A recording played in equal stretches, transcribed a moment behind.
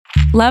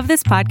Love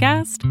this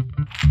podcast?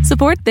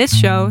 Support this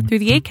show through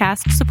the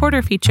Acast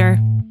supporter feature.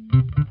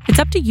 It's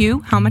up to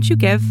you how much you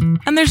give,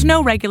 and there's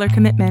no regular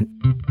commitment.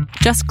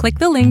 Just click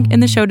the link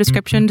in the show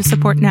description to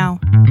support now.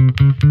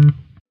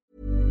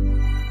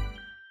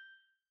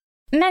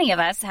 Many of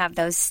us have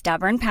those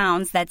stubborn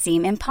pounds that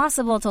seem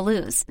impossible to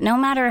lose, no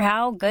matter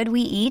how good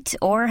we eat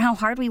or how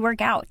hard we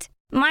work out.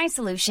 My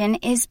solution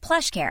is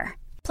PlushCare.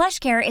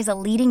 PlushCare is a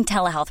leading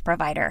telehealth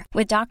provider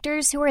with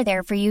doctors who are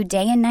there for you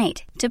day and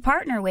night to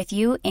partner with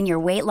you in your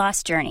weight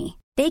loss journey.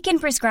 They can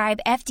prescribe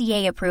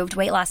FDA-approved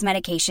weight loss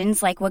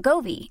medications like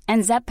Wegovy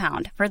and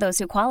Zepbound for those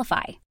who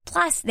qualify.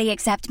 Plus, they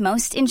accept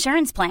most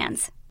insurance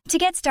plans. To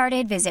get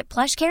started, visit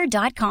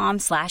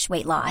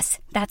plushcare.com/weightloss.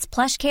 That's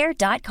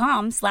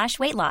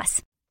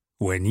plushcare.com/weightloss.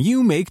 When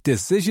you make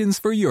decisions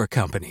for your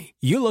company,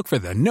 you look for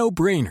the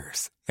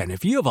no-brainers. And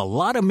if you have a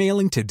lot of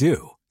mailing to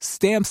do,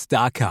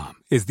 Stamps.com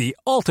is the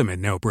ultimate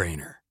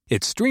no-brainer.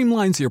 It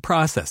streamlines your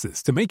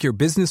processes to make your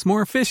business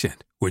more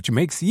efficient, which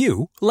makes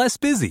you less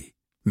busy.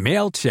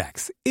 Mail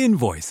checks,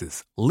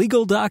 invoices,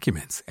 legal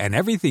documents, and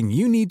everything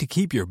you need to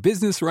keep your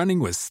business running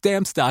with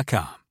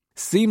Stamps.com.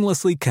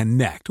 Seamlessly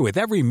connect with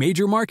every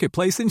major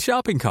marketplace and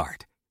shopping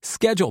cart.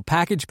 Schedule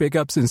package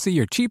pickups and see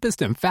your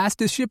cheapest and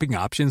fastest shipping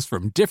options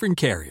from different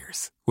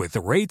carriers, with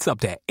rates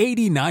up to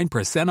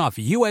 89% off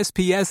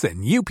USPS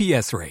and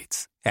UPS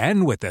rates.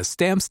 And with the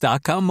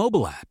Stamps.com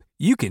mobile app,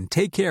 you can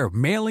take care of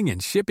mailing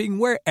and shipping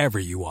wherever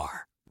you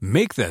are.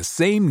 Make the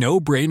same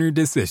no-brainer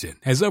decision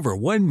as over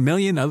 1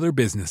 million other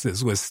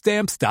businesses with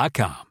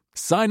Stamps.com.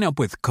 Sign up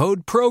with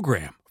code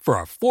PROGRAM for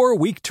a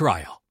 4-week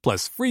trial,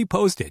 plus free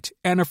postage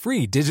and a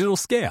free digital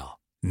scale.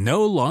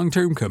 No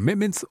long-term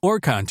commitments or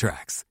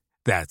contracts.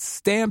 That's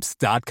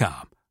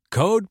Stamps.com.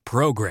 Code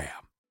PROGRAM.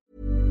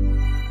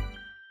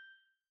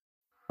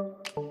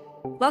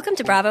 Welcome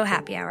to Bravo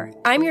Happy Hour.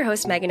 I'm your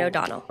host, Megan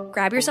O'Donnell.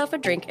 Grab yourself a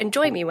drink and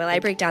join me while I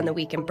break down the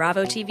week in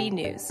Bravo TV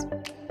news.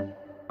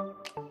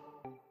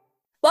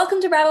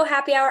 Welcome to Bravo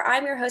Happy Hour.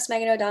 I'm your host,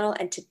 Megan O'Donnell,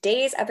 and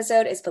today's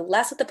episode is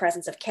blessed with the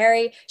presence of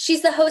Carrie.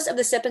 She's the host of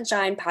the Sip and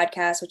Shine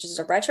podcast, which is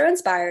a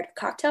retro-inspired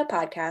cocktail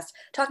podcast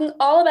talking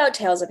all about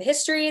tales of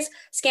histories,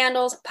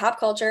 scandals, pop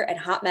culture, and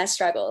hot mess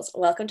struggles.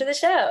 Welcome to the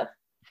show.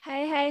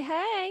 Hey, hey,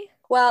 hey.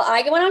 Well,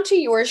 I went on to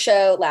your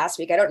show last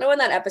week. I don't know when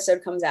that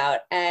episode comes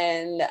out,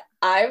 and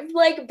I've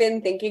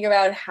been thinking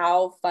about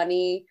how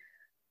funny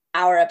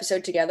our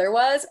episode together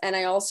was, and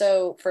I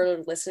also, for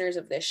listeners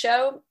of this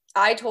show,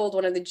 I told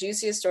one of the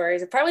juiciest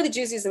stories, probably the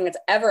juiciest thing that's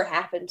ever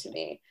happened to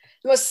me.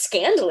 The most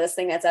scandalous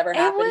thing that's ever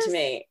happened to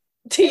me.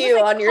 To you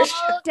on your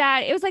show.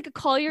 Dad, it was like a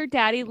call your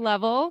daddy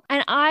level.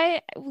 And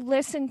I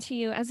listened to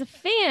you as a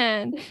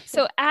fan.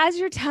 So as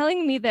you're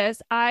telling me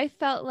this, I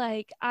felt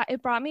like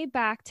it brought me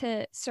back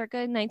to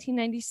circa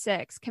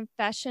 1996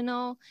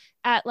 confessional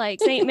at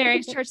St.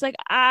 Mary's Church.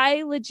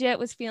 I legit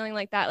was feeling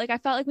like that. I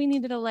felt like we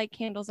needed to light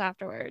candles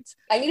afterwards.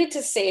 I needed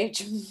to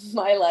sage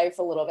my life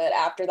a little bit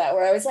after that,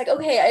 where I was like,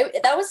 okay,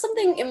 that was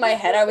something in my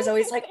head. I was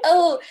always like,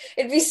 oh,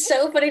 it'd be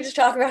so funny to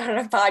talk about it on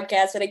a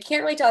podcast, but I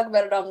can't really talk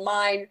about it on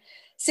mine,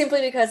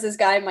 simply because this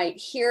guy might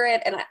hear it,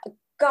 and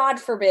God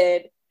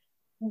forbid,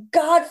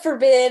 the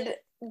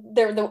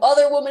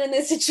other woman in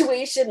this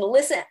situation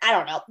listen. I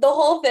don't know. The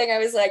whole thing, I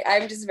was like,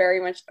 I'm just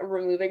very much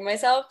removing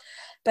myself.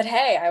 But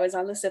hey, I was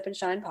on the Sip and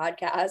Shine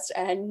podcast,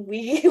 and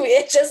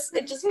it just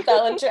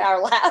fell into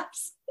our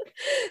laps.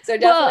 So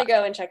definitely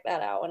go and check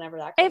that out whenever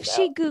that comes out.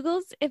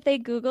 If they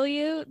Google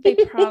you, they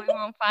probably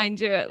won't find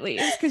you, at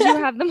least, because you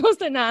have the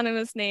most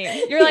anonymous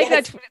name. You're like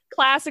that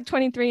classic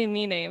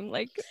 23andMe name.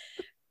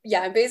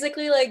 Yeah, I'm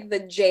basically like the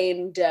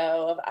Jane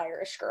Doe of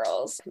Irish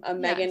girls.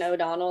 Megan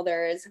O'Donnell.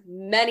 There is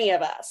many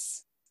of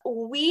us.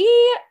 We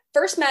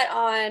first met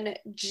on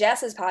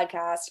Jess's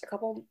podcast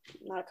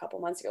not a couple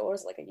months ago. What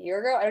was it, a year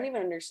ago? I don't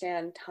even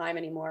understand time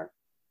anymore.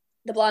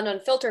 The Blonde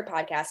Unfiltered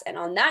podcast. And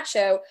on that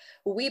show,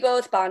 we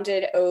both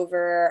bonded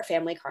over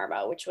Family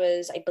Karma, which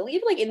was, I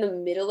believe, in the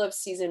middle of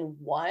season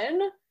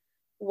 1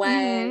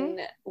 when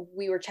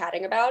we were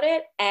chatting about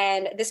it.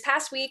 And this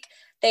past week,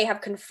 they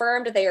have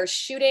confirmed they are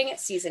shooting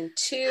season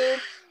 2.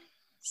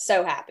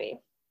 So happy.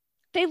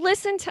 They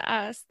listen to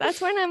us.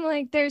 That's when I'm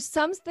like, there's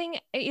something,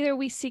 either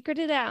we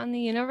secreted it out in the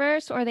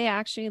universe, or they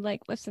actually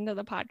listen to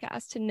the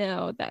podcast to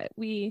know that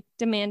we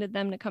demanded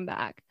them to come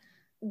back.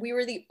 We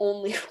were the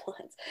only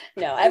ones.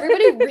 No,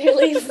 everybody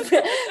really,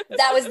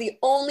 that was the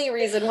only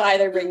reason why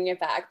they're bringing it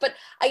back. But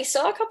I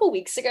saw a couple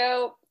weeks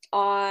ago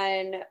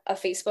on a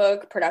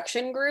Facebook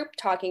production group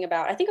talking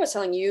about, I think I was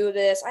telling you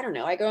this, I don't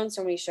know, I go on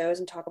so many shows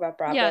and talk about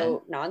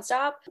Bravo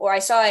nonstop, or I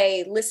saw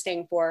a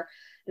listing for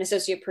an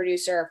associate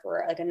producer for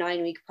a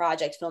 9-week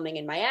project filming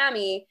in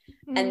Miami.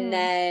 And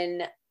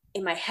then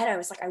in my head, I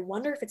was like, I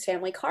wonder if it's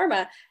Family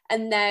Karma.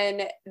 And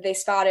then they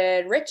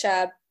spotted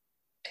Richa,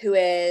 who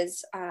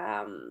is,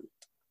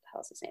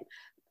 how's his name?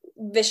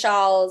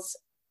 Vishal's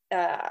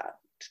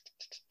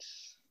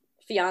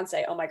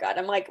fiance. Oh my God.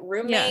 I'm like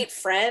roommate,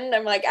 friend.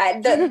 I'm like,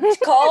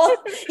 call them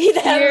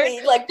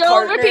like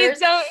don't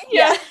partners.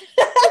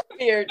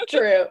 You're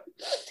true.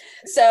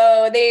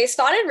 So they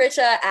spotted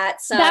Richa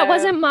at some. That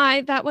wasn't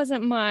my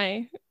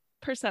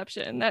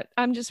perception that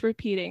I'm just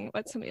repeating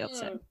what somebody else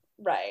said.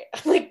 Right.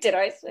 Like, did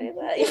I say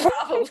that? Yeah,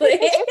 probably.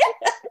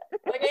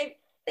 Like, I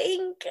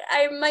think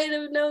I might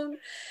have known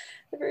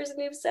the person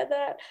who said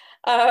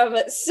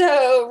that.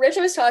 So Rich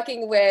was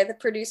talking with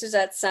producers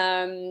at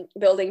some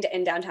building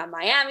in downtown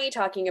Miami,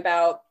 talking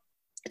about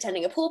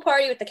attending a pool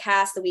party with the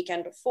cast the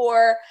weekend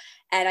before.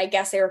 And I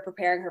guess they were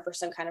preparing her for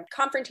some kind of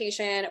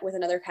confrontation with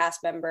another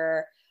cast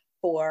member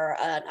for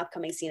an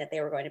upcoming scene that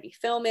they were going to be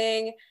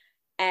filming.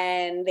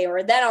 And they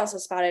were then also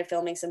spotted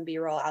filming some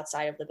B-roll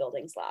outside of the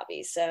building's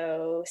lobby.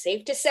 So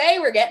safe to say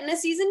we're getting a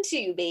season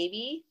 2,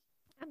 baby.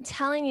 I'm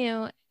telling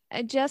you,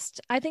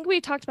 I think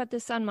we talked about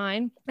this on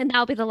mine, and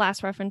that'll be the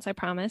last reference, I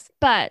promise.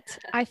 But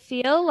I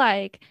feel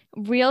like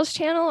Reel's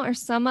channel or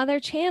some other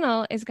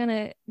channel is going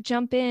to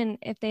jump in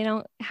if they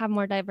don't have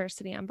more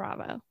diversity on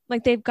Bravo.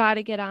 Like, they've got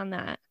to get on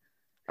that,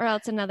 or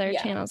else another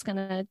channel is going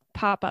to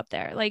pop up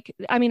there. Like,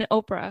 I mean,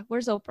 Oprah.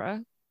 Where's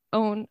Oprah?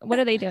 What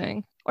are they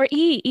doing? Or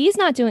E's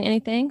not doing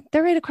anything.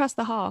 They're right across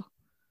the hall.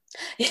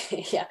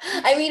 Yeah.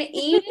 I mean,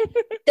 E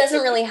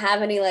doesn't really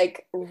have any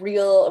like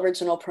real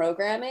original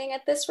programming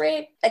at this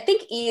rate. I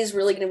think E is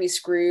really going to be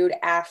screwed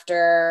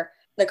after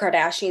the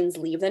Kardashians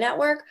leave the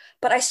network.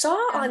 But I saw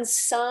on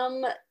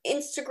some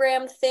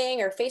Instagram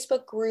thing or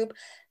Facebook group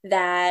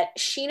that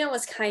Sheena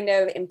was kind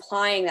of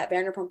implying that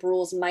Vanderpump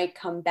Rules might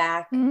come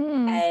back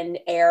and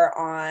air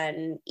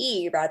on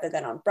E rather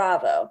than on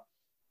Bravo.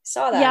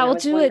 Saw that. Yeah, we'll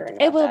do it.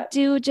 It will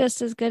do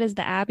just as good as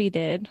the Abby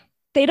did.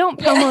 They don't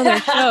promo their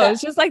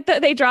shows, just like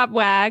they drop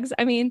Wags.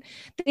 I mean,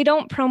 they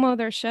don't promo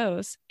their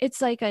shows.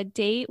 It's like a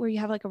date where you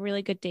have like a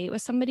really good date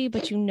with somebody,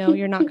 but you know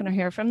you're not going to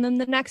hear from them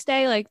the next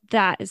day. Like,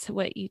 that is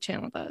what E!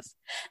 Channel does.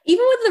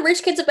 Even with the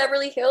Rich Kids of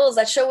Beverly Hills,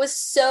 that show was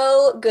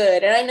so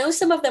good. And I know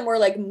some of them were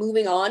like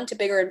moving on to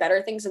bigger and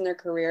better things in their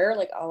career,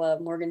 like a la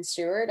Morgan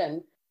Stewart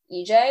and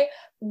EJ.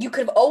 You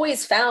could have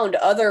always found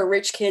other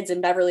rich kids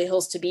in Beverly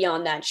Hills to be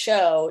on that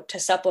show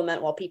to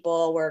supplement while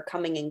people were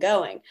coming and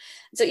going.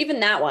 So even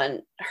that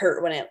one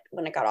hurt when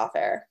it got off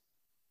air.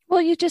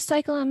 Well, you just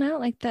cycle them out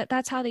like that.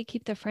 That's how they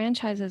keep the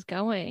franchises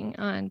going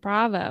on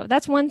Bravo.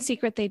 That's one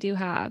secret they do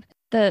have.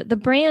 The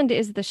brand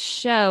is the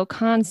show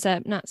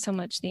concept, not so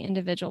much the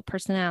individual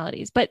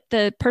personalities. But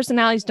the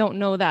personalities don't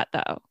know that,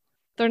 though.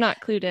 They're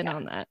not clued in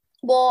on that.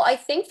 Well, I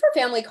think for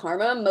Family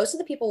Karma, most of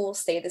the people will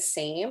stay the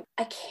same.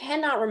 I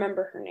cannot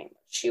remember her name.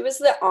 She was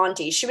the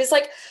auntie. She was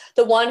like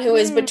the one who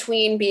is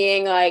between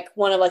being like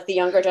one of like the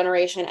younger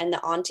generation and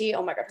the auntie.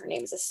 Oh my God, her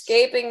name is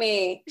escaping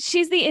me.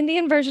 She's the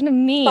Indian version of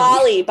me.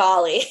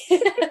 Bali.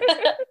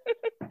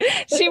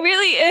 She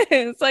really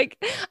is.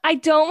 Like, I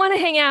don't want to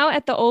hang out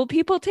at the old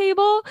people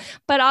table,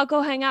 but I'll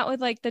go hang out with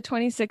like the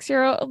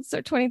 26-year-olds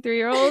or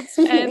 23-year-olds.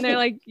 And they're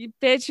like,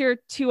 bitch, you're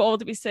too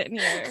old to be sitting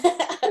here.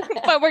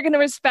 But we're going to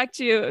respect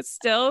you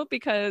still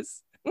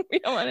because we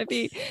don't want to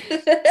be.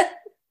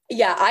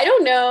 Yeah, I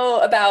don't know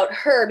about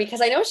her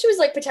because I know she was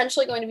like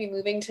potentially going to be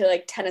moving to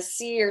like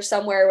Tennessee or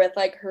somewhere with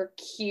like her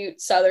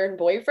cute Southern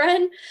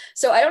boyfriend.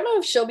 So I don't know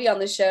if she'll be on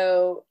the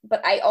show,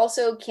 but I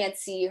also can't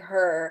see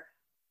her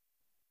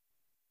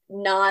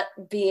not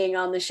being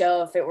on the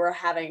show if it were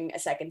having a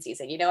second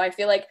season. You know, I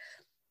feel like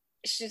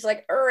she's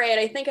like, all right,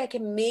 I think I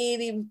can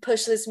maybe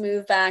push this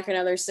move back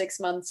another 6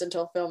 months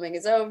until filming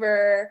is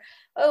over.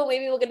 Oh,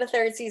 maybe we'll get a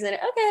third season.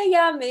 Okay,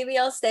 yeah, maybe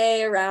I'll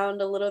stay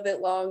around a little bit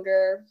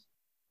longer.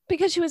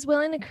 Because she was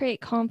willing to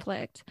create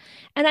conflict.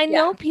 And I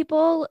know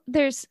people,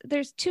 there's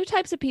two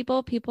types of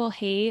people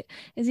hate.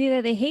 Is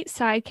either they hate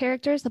side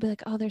characters, they'll be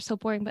like, oh, they're so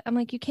boring. But I'm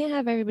like, you can't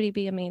have everybody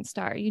be a main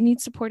star. You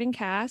need supporting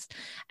cast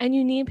and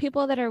you need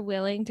people that are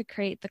willing to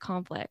create the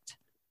conflict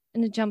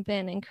and to jump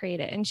in and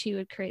create it. And she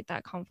would create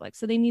that conflict.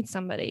 So they need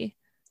somebody.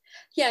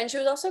 Yeah, and she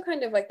was also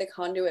kind of like the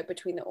conduit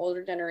between the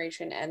older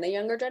generation and the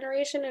younger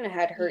generation and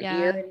had her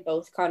ear in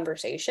both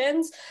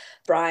conversations.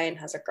 Brian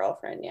has a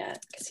girlfriend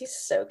yet because he's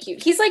so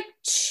cute. He's like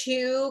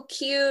too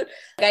cute.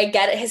 Like, I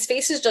get it. His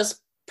face is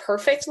just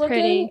perfect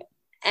looking.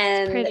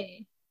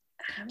 Pretty.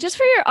 Just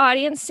for your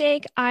audience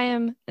sake, I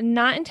am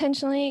not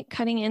intentionally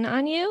cutting in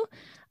on you.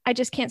 I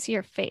just can't see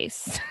your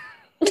face.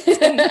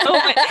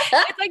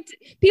 It's like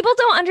people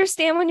don't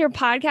understand when you're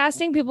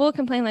podcasting. People will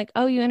complain like,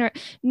 oh,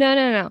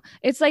 no.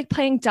 It's like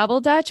playing double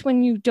dutch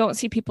when you don't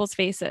see people's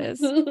faces.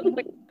 Most of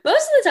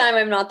the time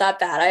I'm not that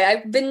bad.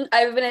 I've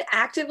been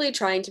actively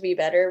trying to be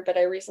better, but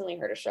I recently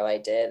heard a show I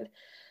did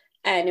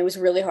and it was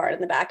really hard in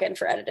the back end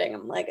for editing.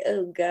 I'm like,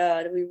 oh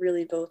God, we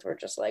really both were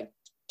just like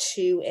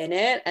too in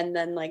it. And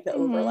then like the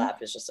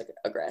overlap is just like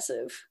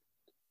aggressive.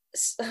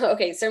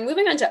 Okay, so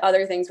moving on to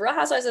other things, Real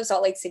Housewives of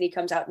Salt Lake City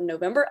comes out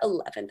November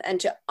 11th. And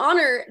to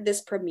honor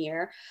this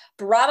premiere,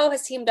 Bravo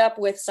has teamed up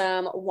with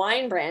some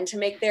wine brand to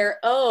make their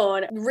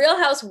own Real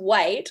House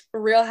White,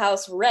 Real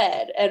House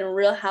Red, and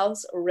Real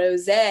House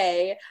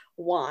Rosé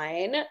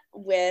wine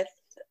with...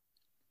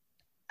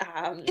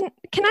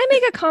 Can I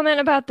make a comment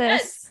about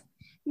this?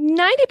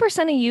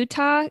 90% of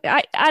Utah,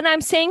 and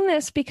I'm saying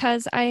this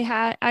because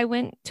I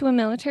went to a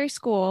military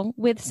school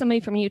with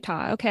somebody from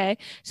Utah, okay?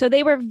 So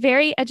they were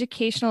very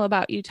educational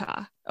about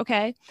Utah,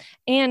 okay?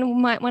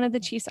 And one of the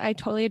chiefs I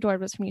totally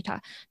adored was from Utah.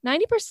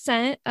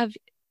 90% of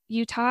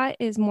Utah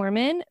is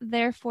Mormon,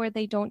 therefore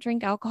they don't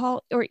drink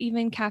alcohol or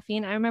even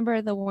caffeine. I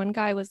remember the one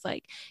guy was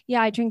like,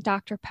 yeah, I drink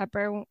Dr.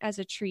 Pepper as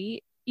a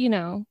treat,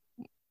 on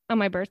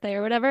my birthday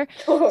or whatever.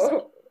 So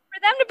for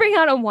them to bring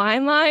out a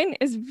wine line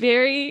is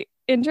very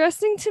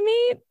interesting to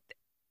me.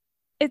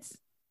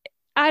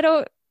 I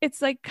don't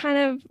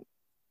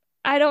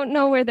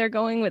know where they're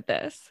going with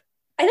this.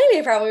 I think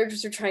they probably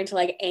just were trying to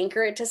like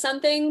anchor it to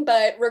something,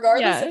 but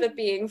regardless of it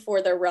being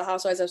for the Real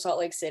Housewives of Salt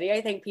Lake City, I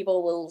think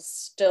people will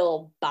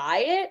still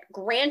buy it.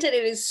 Granted,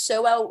 it is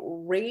so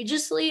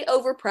outrageously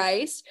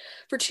overpriced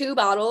for 2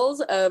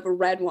 bottles of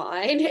red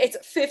wine. It's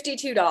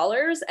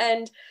 $52,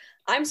 and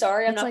I'm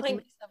sorry, I'm not like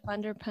playing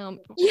Vanderpump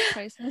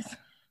prices.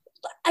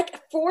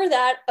 For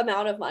that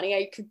amount of money,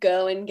 I could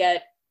go and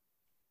get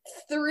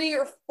 3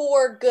 or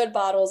 4 good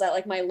bottles at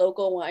like my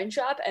local wine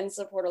shop and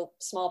support a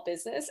small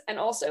business, and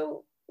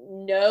also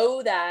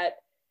know that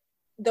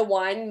the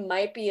wine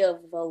might be of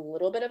a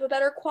little bit of a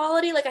better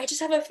quality. Like, I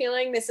just have a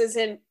feeling this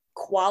isn't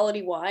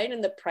quality wine,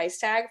 and the price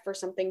tag for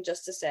something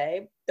just to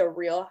say the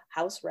Real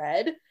House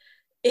Red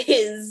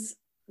is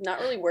not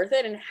really worth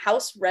it. And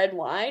house red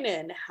wine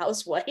and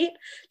house white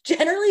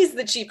generally is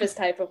the cheapest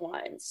type of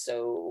wine.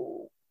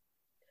 So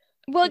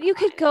well, you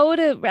could go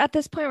to, at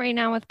this point right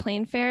now with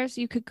plane fares,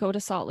 you could go to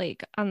Salt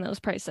Lake on those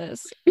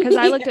prices, because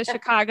I looked at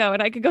Chicago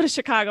and I could go to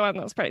Chicago on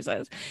those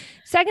prices.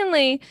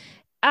 Secondly,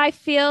 I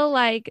feel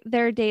like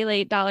they're a day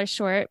late, dollar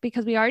short,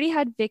 because we already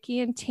had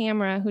Vicky and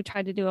Tamara who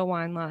tried to do a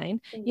wine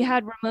line. Mm-hmm. You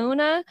had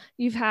Ramona,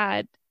 you've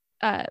had,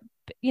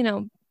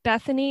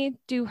 Bethany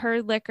do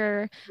her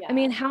liquor. Yeah. I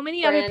mean, how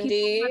many Brandy, other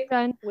people have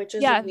done? Which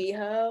is a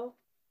WeHo.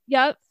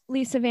 Yep.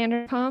 Lisa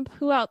Vanderpump.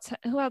 Who else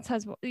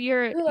has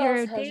your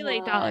day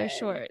late, dollar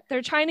short?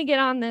 They're trying to get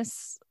on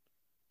this.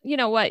 You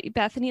know what?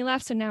 Bethany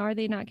left, so now are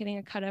they not getting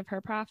a cut of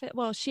her profit?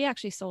 Well, she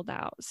actually sold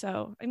out.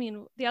 So, I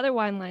mean, the other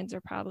wine lines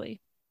are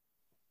probably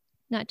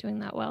not doing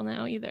that well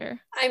now either.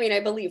 I mean,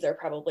 I believe they're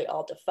probably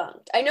all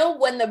defunct. I know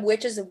when the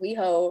Witches of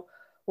WeHo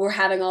were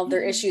having all of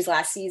their issues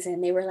last season,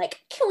 they were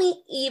like, can we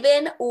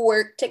even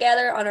work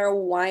together on our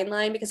wine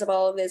line because of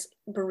all of this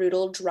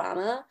brutal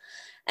drama?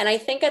 And I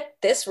think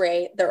at this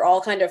rate, they're all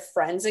kind of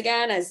friends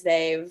again, as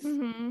they've,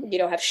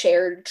 have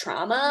shared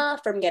trauma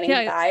from getting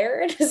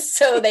fired.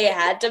 So they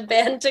had to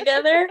band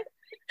together.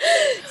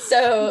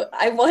 So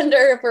I wonder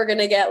if we're going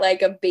to get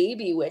like a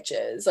baby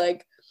witches,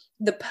 like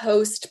the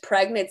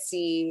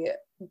post-pregnancy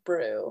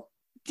brew.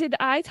 Did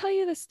I tell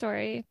you the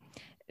story?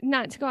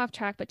 Not to go off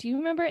track, but do you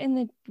remember in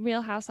the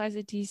Real Housewives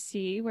of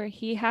DC where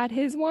he had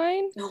his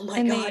wine? Oh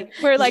my God.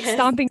 They were like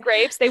stomping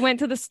grapes. They went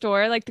to the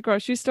store, like the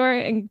grocery store,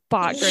 and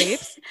bought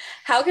grapes.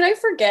 How can I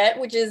forget?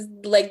 Which is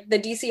like the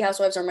DC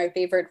Housewives are my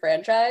favorite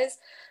franchise.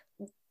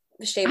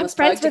 Shameless. I'm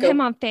friends with him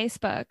on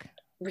Facebook.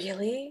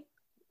 Really?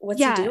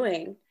 What's he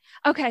doing?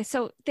 Okay,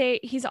 so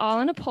he's all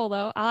in a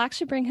polo. I'll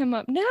actually bring him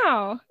up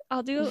now.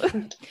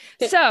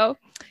 So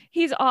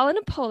he's all in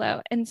a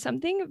polo, and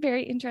something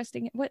very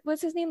interesting.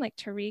 What's his name? Like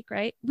Tariq,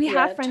 right? We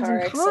have friends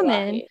in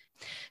common. Salahi.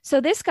 So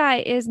this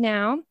guy is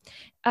now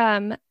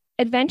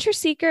adventure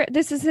seeker.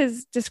 This is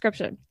his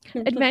description.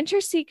 Adventure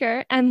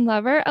seeker and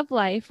lover of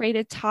life,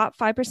 rated top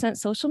 5%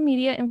 social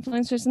media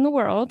influencers in the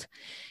world.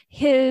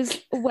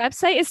 His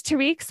website is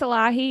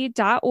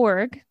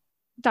tariqsalahi.org.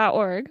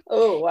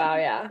 Oh, wow.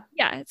 Yeah.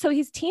 So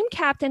he's team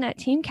captain at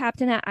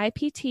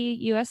IPT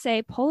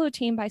USA Polo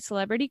Team by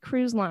Celebrity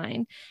Cruise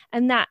Line.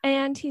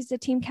 And he's the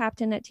team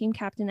captain at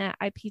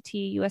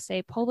IPT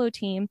USA Polo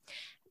Team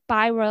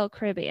by Royal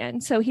Caribbean.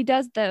 So he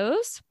does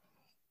those.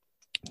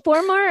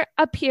 Former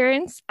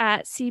appearance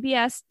at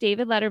CBS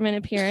David Letterman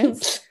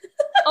appearance.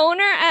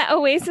 Owner at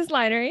Oasis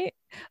Linery.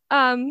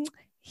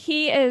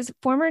 He is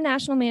former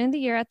National Man of the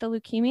Year at the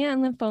Leukemia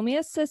and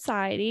Lymphoma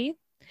Society.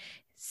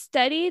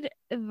 Studied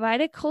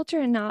viticulture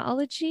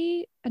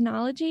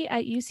enology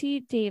at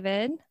UC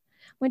David,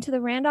 went to the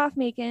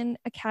Randolph-Macon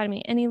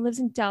Academy, and he lives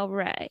in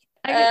Delray.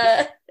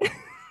 I'm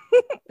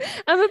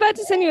about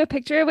to send you a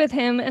picture with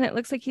him, and it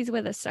looks like he's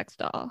with a sex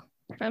doll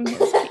from his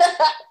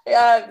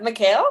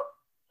Mikhail?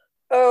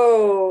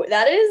 Oh,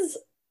 that is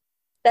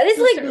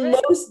like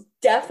most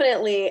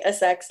definitely a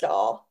sex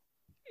doll.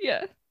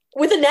 Yeah.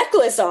 With a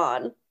necklace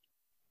on.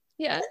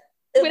 Yeah.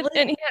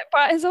 And he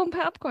brought his own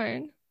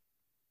popcorn.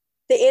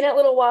 The Inn at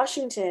Little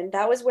Washington.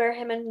 That was where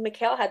him and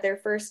Mikhail had their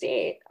first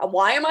date.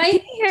 Why am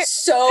I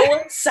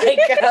so psycho?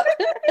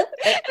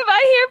 If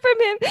I hear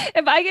from him,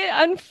 if I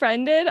get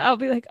unfriended, I'll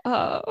be like,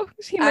 oh,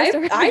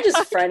 I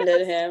just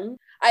friended him.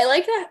 I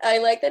like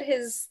that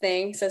his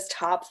thing says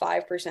top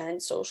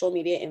 5% social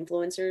media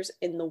influencers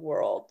in the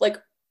world. Like,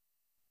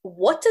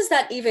 what does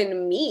that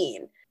even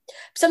mean?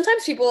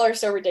 Sometimes people are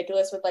so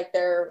ridiculous with like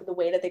the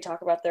way that they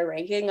talk about their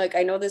ranking. Like,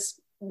 I know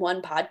this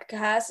one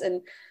podcast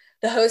and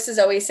the host is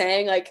always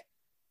saying like,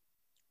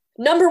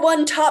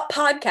 #1 top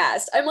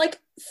podcast. I'm like,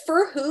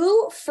 for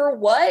who, for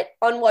what,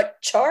 on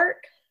what chart?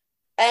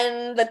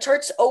 And the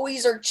charts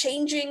always are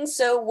changing.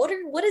 So what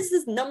is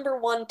this number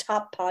one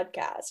top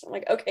podcast? I'm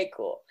like, okay,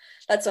 cool.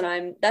 That's what I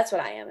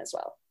am as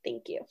well.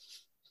 Thank you.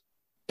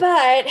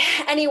 But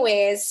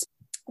anyways,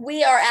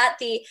 we are at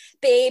the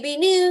baby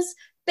news,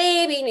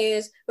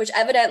 which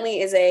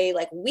evidently is a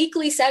like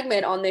weekly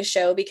segment on this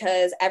show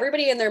because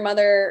everybody and their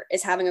mother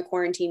is having a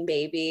quarantine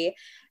baby.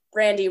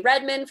 Brandy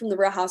Redmond from the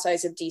Real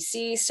Housewives of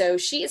DC. So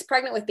she is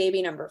pregnant with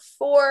baby number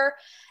 4.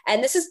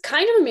 And this is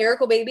kind of a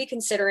miracle baby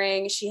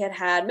considering she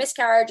had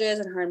miscarriages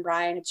and her and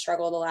Brian had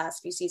struggled the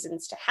last few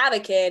seasons to have a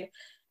kid.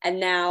 And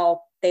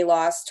now they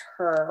lost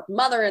her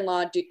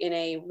mother-in-law in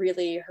a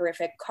really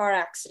horrific car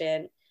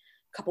accident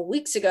a couple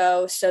weeks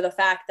ago. So the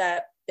fact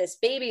that this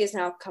baby is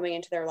now coming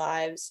into their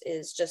lives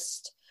is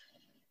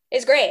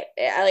great.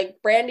 I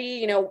like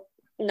Brandy,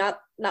 not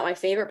my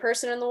favorite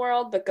person in the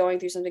world, but going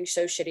through something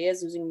so shitty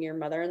as losing your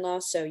mother-in-law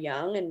so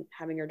young and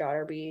having your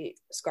daughter be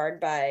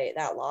scarred by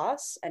that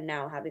loss and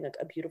now having like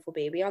a beautiful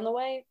baby on the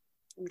way.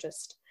 I'm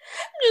just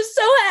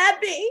so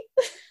happy.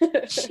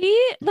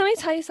 Let me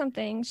tell you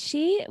something.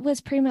 She was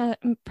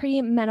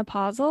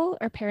premenopausal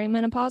or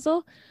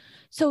perimenopausal.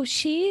 So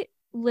she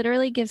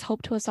literally gives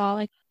hope to us all.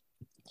 Like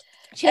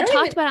she had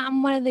talked about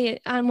on one of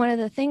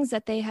the things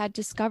that they had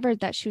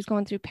discovered that she was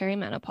going through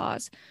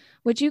perimenopause,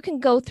 which you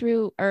can go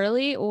through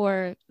early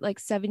or like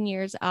 7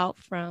 years out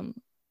from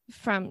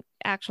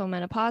actual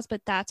menopause,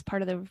 but that's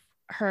part of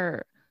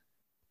her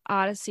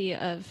odyssey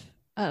of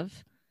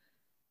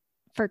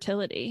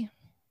fertility.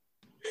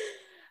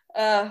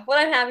 Well,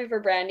 I'm happy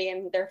for Brandy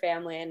and their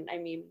family, and I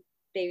mean,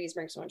 babies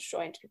bring so much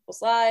joy into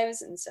people's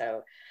lives, and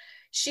so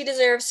she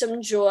deserves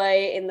some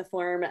joy in the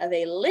form of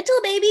a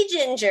little baby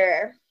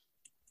Ginger.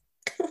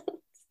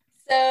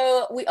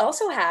 So we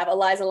also have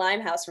Eliza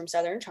Limehouse from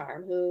Southern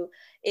Charm, who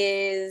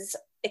is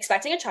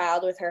expecting a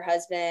child with her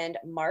husband,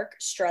 Mark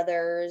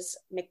Struthers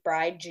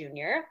McBride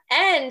Jr.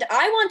 And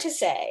I want to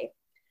say,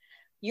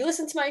 you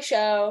listen to my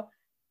show,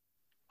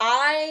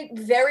 I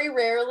very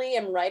rarely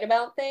am right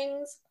about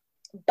things,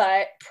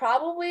 but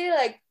probably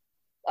like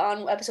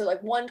on episode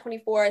like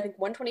 124, I think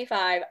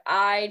 125,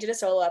 I did a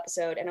solo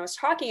episode and I was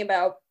talking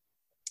about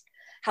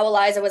how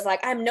Eliza was like,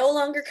 I'm no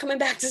longer coming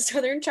back to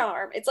Southern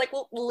Charm. It's like,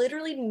 well,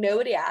 literally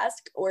nobody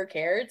asked or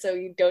cared, so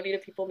you don't need a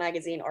People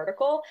magazine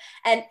article.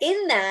 And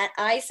in that,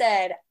 I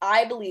said,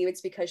 I believe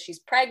it's because she's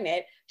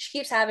pregnant. She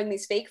keeps having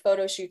these fake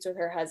photo shoots with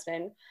her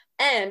husband,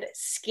 and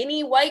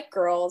skinny white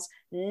girls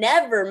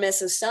never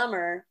miss a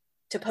summer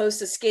to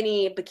post a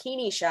skinny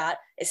bikini shot,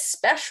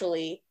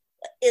 especially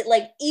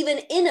even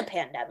in a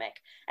pandemic.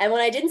 And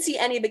when I didn't see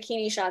any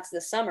bikini shots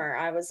this summer,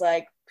 I was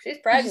like, she's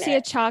pregnant. Did you see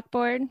a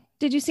chalkboard?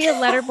 Did you see a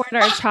letterboard or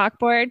a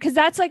chalkboard? Because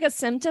that's like a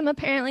symptom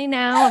apparently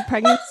now of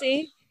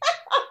pregnancy.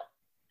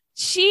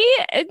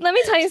 Let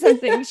me tell you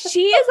something.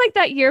 She is like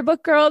that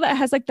yearbook girl that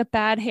has like the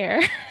bad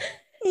hair.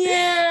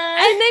 Yeah.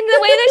 And then the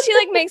way that she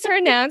like makes her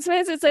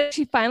announcements, it's like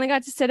she finally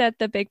got to sit at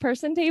the big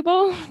person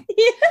table.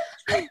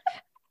 Yeah.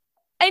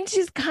 And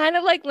she's kind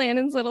of like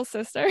Landon's little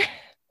sister.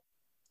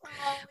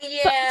 Oh,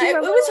 yeah,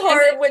 it was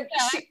hard when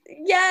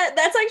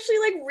that's actually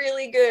like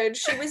really good.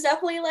 She was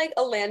definitely like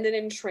a Landon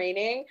in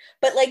training,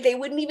 but like they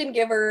wouldn't even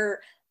give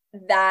her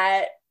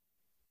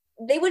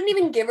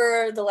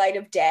the light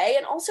of day.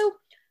 And also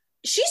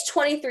she's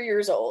 23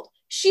 years old.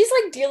 She's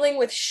like dealing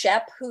with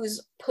Shep,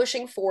 who's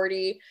pushing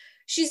 40.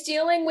 She's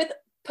dealing with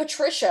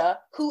Patricia,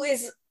 who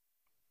is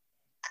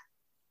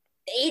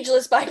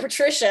ageless by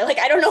Patricia. Like,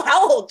 I don't know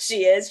how old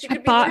she is. She could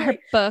be bought her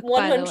book,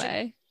 100. By the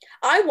way.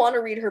 I want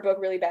to read her book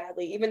really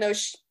badly, even though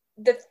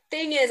the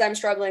thing is I'm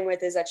struggling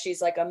with is that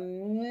she's like a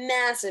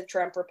massive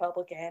Trump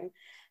Republican.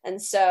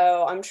 And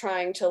so I'm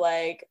trying to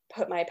like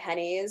put my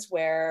pennies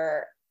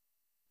where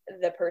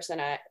the person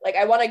I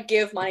want to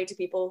give money to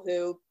people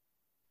who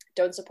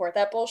don't support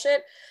that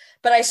bullshit,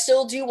 but I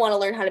still do want to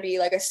learn how to be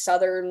like a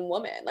Southern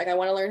woman. Like I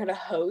want to learn how to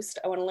host.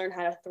 I want to learn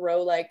how to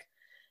throw like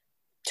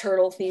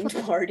turtle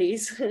themed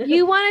parties.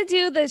 You want to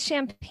do the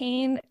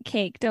champagne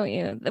cake, don't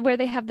you? Where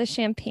they have the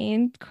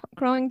champagne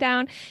growing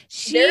down.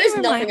 There is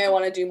nothing I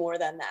want to do more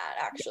than that,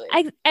 actually.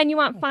 And you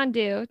want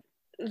fondue.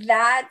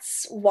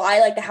 That's why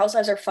like the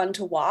Housewives are fun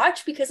to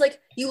watch, because like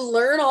you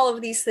learn all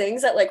of these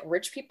things that like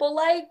rich people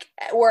like,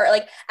 or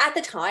like at the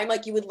time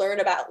like you would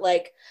learn about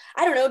like,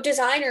 I don't know,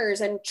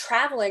 designers and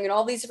traveling and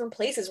all these different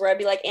places where I'd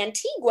be like,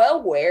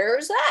 Antigua,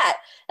 where's that?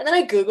 And then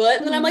I Google it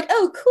and then I'm like,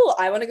 oh cool,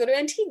 I want to go to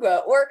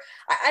Antigua. Or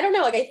I don't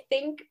know, like I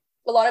think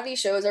a lot of these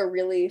shows are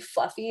really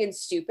fluffy and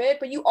stupid,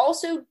 but you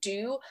also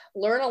do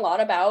learn a lot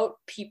about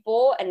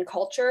people and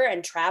culture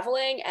and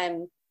traveling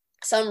and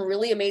some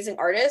really amazing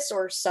artists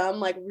or some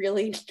like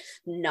really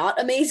not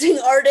amazing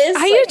artists.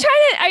 Are you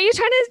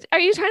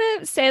trying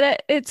to say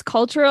that it's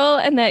cultural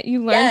and that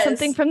you learn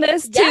something from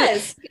this too?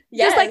 Yes.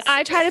 Just like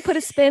I try to put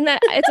a spin that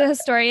it's a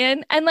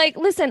historian and like,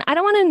 listen, I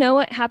don't want to know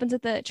what happens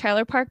at the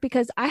trailer park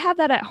because I have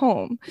that at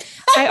home.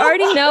 I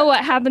already know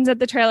what happens at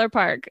the trailer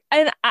park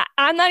and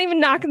I'm not even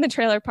knocking the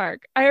trailer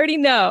park. I already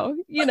know,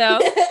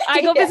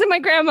 I go visit my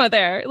grandma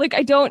there. Like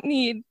I want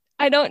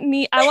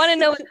to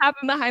know what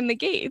happened behind the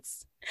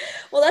gates.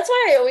 Well, that's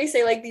why I always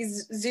say like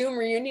these Zoom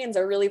reunions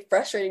are really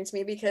frustrating to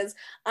me because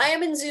I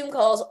am in Zoom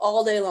calls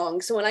all day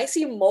long. So when I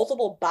see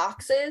multiple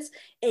boxes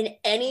in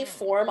any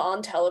form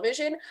on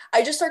television,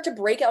 I just start to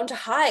break out into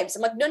hives.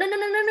 I'm like, no, no, no,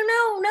 no, no,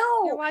 no,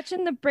 no. You're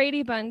watching the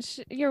Brady Bunch.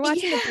 You're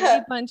watching the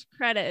Brady Bunch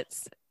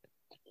credits.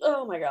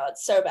 Oh my God,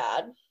 so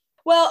bad.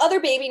 Well,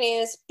 other baby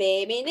news.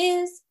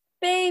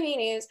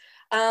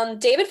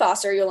 David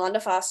Foster, Yolanda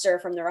Foster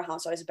from the Real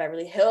Housewives of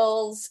Beverly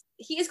Hills.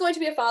 He is going to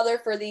be a father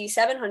for the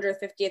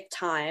 750th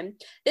time,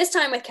 this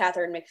time with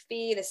Katharine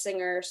McPhee, the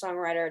singer,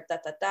 songwriter,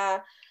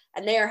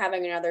 and they are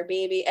having another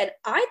baby. And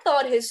I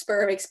thought his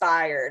sperm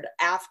expired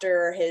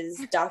after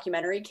his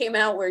documentary came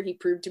out where he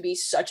proved to be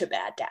such a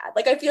bad dad.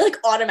 Like, I feel like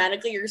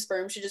automatically your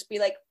sperm should just be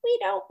like, we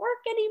don't work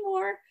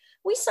anymore.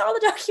 We saw the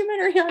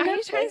documentary on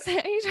Netflix.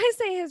 Are you trying to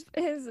say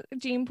his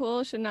gene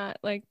pool should not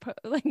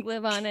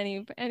live on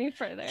any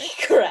further?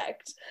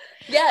 Correct.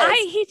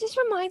 Yes. He just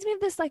reminds me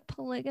of this like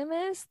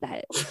polygamist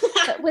that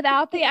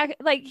without the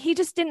like he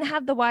just didn't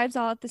have the wives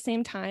all at the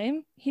same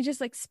time. He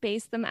just like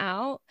spaced them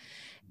out.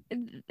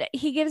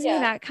 He gives me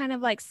that kind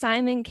of like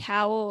Simon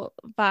Cowell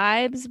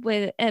vibes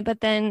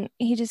but then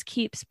he just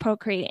keeps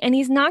procreating, and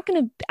he's not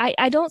gonna.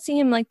 I don't see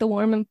him like the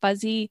warm and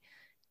fuzzy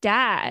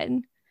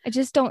dad. I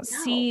just don't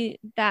see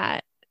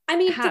that. I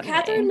mean, happening. For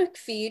Katharine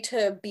McPhee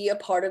to be a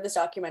part of this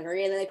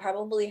documentary, and then they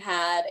probably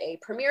had a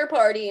premiere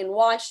party and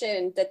watched it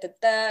and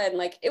and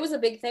like it was a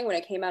big thing when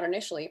it came out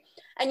initially.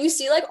 And you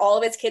see like all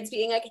of its kids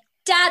being like,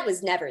 Dad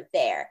was never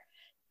there.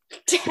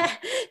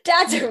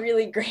 Dad's a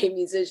really great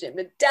musician,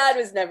 but Dad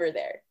was never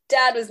there.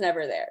 Dad was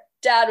never there.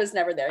 Dad was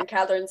never there. And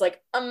Katharine's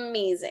like,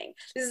 amazing.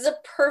 This is a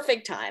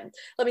perfect time.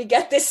 Let me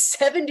get this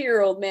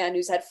 70-year-old man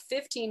who's had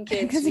 15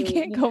 kids. Because he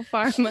can't go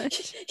far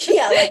much.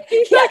 Yeah, like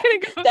he's not gonna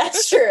go.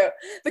 That's true.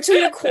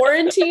 Between a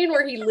quarantine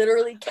where he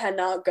literally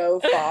cannot go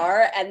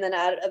far, and then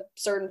at a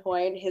certain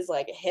point his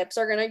like hips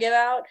are gonna give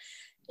out,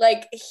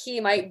 like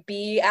he might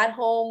be at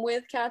home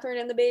with Katharine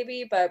and the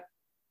baby, but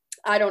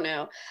I don't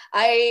know.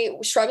 I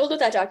struggled with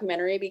that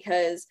documentary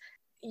because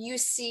you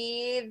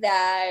see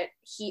that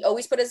he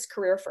always put his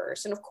career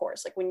first. And of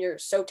course, like when you're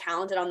so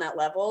talented on that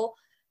level,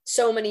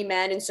 so many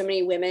men and so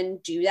many women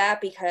do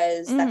that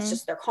because that's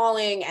just their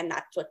calling and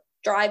that's what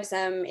drives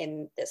them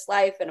in this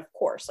life. And of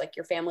course, like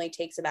your family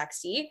takes a back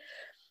seat.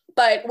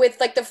 But with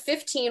like the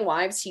 15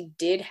 wives he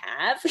did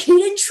have, he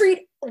didn't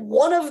treat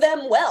one of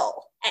them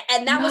well.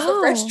 And that was the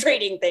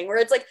frustrating thing where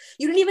it's like,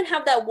 you didn't even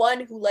have that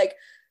one who like,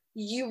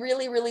 you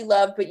really, really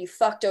loved, but you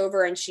fucked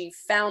over and she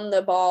found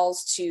the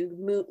balls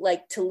to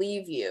to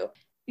leave you.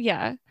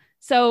 Yeah.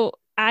 So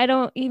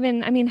how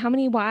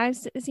many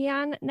wives is he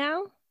on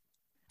now?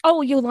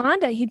 Oh,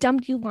 Yolanda. He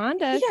dumped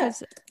Yolanda. Yeah.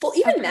 Well,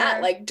 even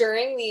that, like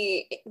during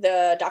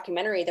the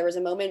documentary, there was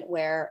a moment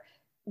where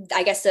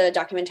I guess the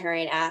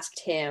documentarian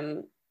asked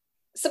him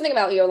something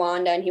about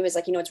Yolanda, and he was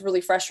like, it's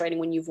really frustrating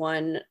when you've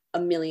won a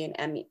million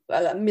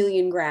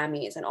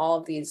Grammys and all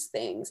of these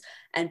things,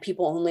 and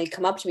people only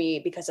come up to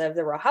me because of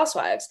the Real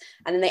Housewives.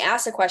 And then they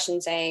asked a question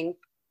saying,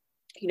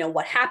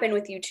 what happened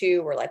with you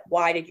two, or like,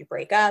 why did you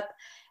break up?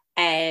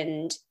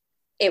 And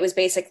it was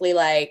basically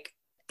like,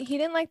 he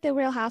didn't like the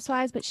Real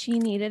Housewives, but she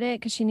needed it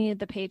because she needed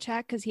the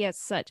paycheck because he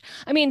has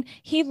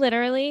he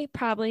literally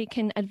probably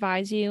can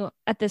advise you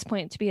at this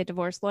point to be a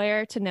divorce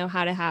lawyer, to know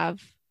how to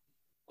have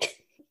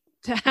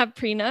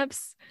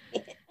prenups.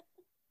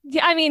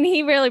 Yeah, I mean,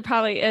 he really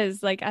probably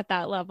is like at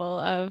that level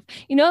of,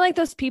 like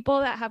those people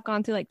that have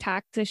gone through like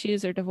tax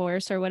issues or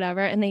divorce or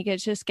whatever, and they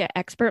just get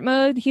expert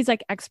mode. He's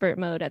like expert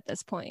mode at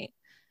this point.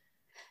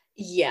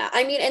 Yeah,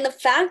 I mean, and the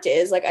fact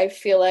is, like, I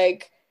feel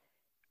like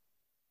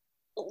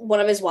one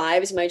of his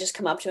wives might just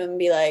come up to him and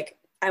be like,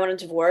 I want a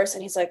divorce,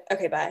 and he's like,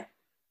 okay, bye.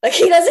 Like,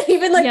 he doesn't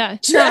even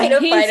try to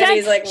fight it.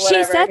 He's like,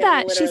 whatever.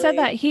 She said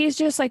that. He's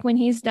just like, when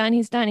he's done,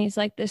 he's done. He's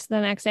like, this the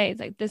next day. He's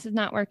like, this is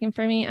not working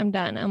for me. I'm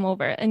done. I'm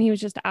over it. And he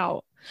was just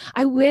out.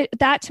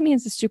 That to me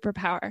is a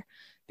superpower,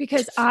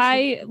 because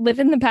I live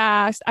in the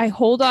past. I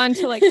hold on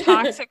to like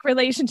toxic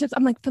relationships.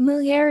 I'm like,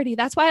 familiarity.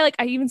 That's why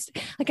I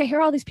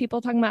hear all these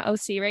people talking about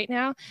OC right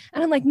now.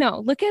 And I'm like, no,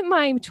 look at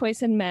my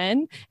choice in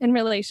men and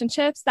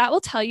relationships. That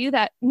will tell you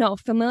that no,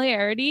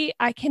 familiarity.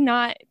 I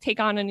cannot take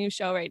on a new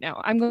show right now.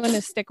 I'm going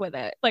to stick with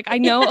it. Like, I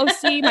know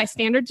OC, my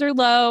standards are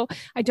low.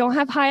 I don't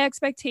have high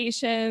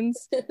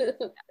expectations.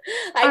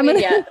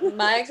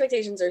 My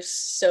expectations are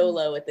so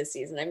low with this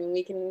season. I mean, I'm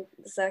like,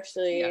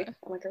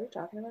 are we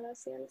talking about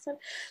OC on this one?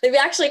 They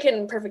actually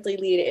can perfectly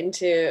lead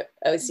into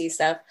OC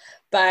stuff,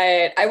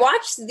 but I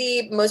watched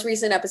the most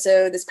recent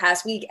episode this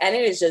past week and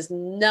it is just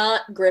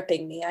not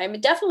gripping me. I'm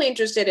definitely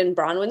interested in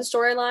Bronwyn's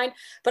storyline,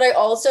 but I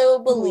also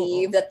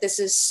believe that this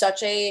is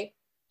such a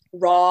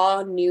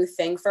raw new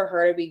thing for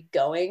her to be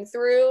going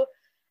through,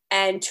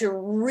 and to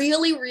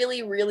really,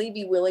 really, really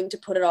be willing to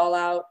put it all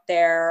out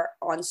there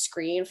on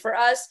screen for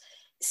us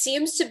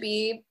seems to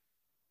be.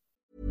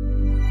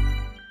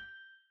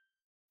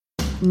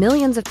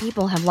 Millions of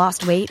people have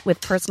lost weight with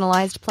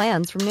personalized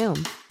plans from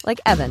Noom. Like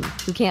Evan,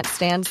 who can't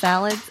stand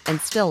salads and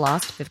still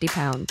lost 50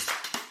 pounds.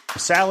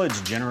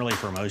 Salads generally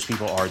for most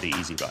people are the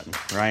easy button,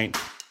 right?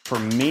 For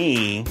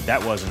me,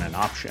 that wasn't an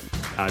option.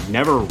 I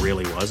never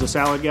really was a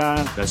salad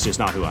guy. That's just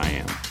not who I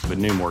am. But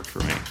Noom worked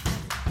for me.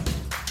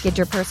 Get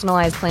your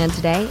personalized plan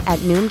today at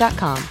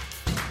Noom.com.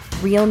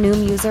 Real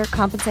Noom user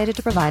compensated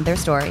to provide their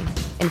story.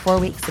 In 4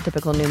 weeks, the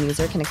typical Noom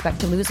user can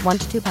expect to lose 1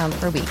 to 2 pounds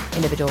per week.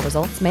 Individual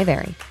results may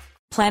vary.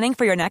 Planning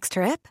for your next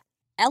trip?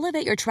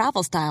 Elevate your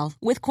travel style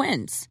with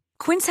Quince.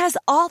 Quince has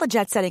all the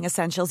jet-setting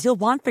essentials you'll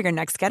want for your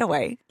next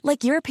getaway,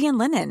 like European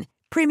linen,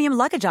 premium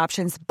luggage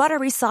options,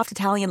 buttery soft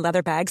Italian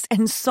leather bags,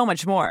 and so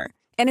much more.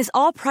 And is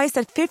all priced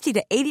at 50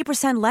 to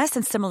 80% less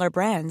than similar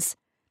brands.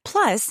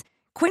 Plus,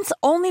 Quince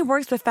only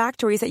works with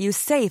factories that use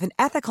safe and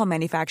ethical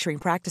manufacturing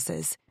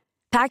practices.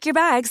 Pack your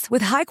bags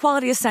with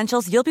high-quality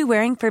essentials you'll be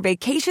wearing for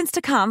vacations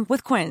to come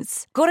with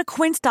Quince. Go to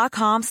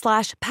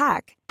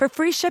quince.com/pack for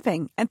free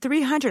shipping and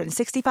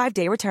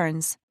 365-day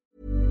returns.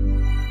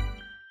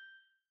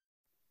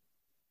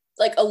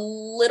 Like a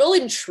little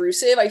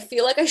intrusive. I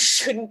feel like I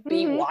shouldn't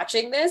be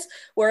watching this.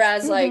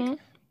 Whereas like,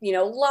 you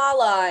know,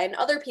 Lala and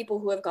other people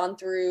who have gone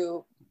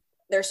through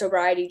their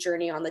sobriety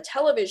journey on the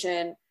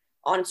television,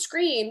 on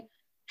screen,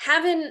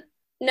 haven't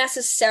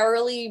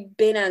necessarily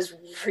been as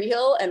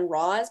real and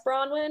raw as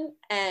Bronwyn.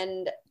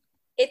 And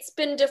it's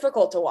been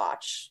difficult to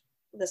watch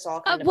this all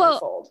kind of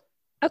unfold.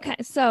 Okay,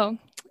 so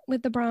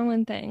with the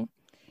Bronwyn thing,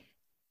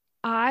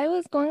 I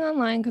was going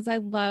online because I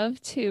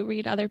love to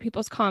read other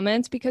people's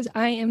comments because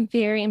I am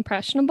very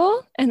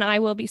impressionable and I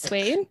will be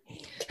swayed.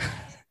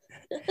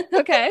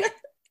 Okay.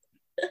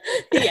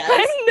 Yes. I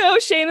have no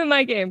shame in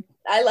my game.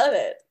 I love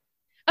it.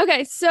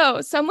 Okay,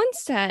 so someone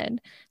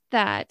said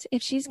that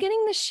if she's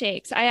getting the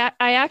shakes, I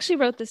actually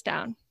wrote this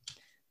down.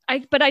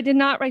 But I did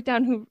not write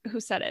down who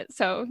said it.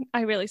 So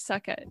I really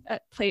suck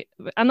at play.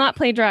 I'm not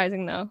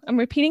plagiarizing though. I'm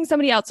repeating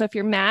somebody else. So if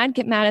you're mad,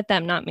 get mad at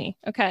them, not me.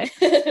 Okay.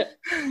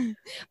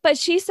 But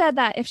she said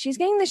that if she's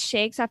getting the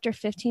shakes after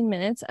 15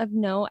 minutes of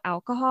no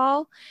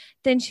alcohol,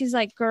 then she's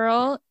like,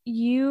 girl,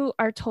 you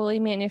are totally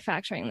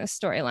manufacturing this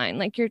storyline.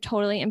 Like you're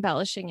totally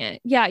embellishing it.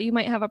 Yeah, you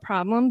might have a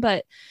problem,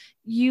 but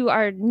you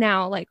are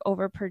now like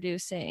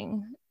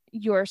overproducing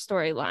your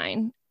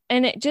storyline.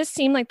 And it just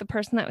seemed like the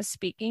person that was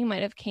speaking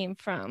might have came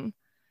from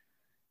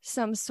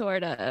some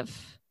sort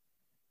of,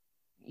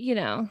 you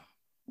know,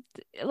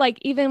 like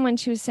even when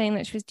she was saying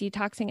that she was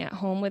detoxing at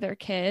home with her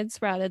kids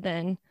rather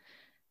than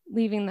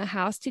leaving the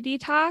house to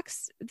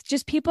detox,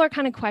 just people are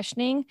kind of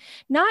questioning,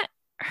 not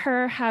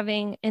her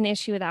having an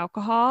issue with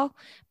alcohol,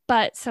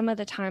 but some of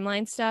the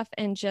timeline stuff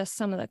and just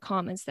some of the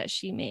comments that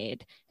she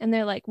made. And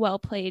they're like, well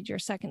played, your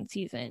second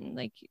season.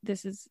 Like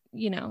this is,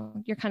 you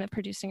know, you're kind of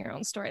producing your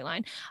own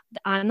storyline.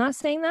 I'm not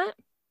saying that.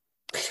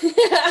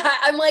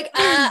 I'm like,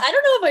 I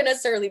don't know if I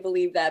necessarily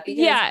believe that.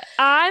 Because yeah,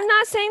 I'm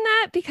not saying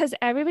that because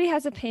everybody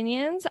has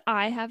opinions.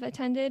 I have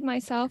attended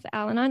myself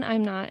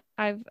Al-Anon.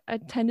 I've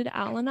attended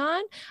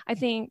Al-Anon. I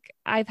think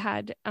I've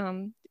had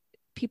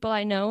people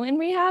I know in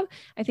rehab.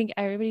 I think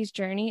everybody's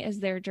journey is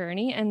their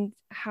journey and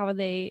how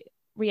they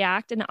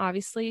react. And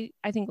obviously,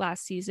 I think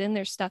last season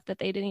there's stuff that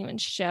they didn't even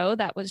show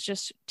that was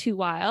just too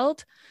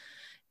wild.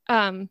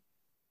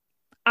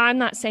 I'm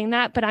not saying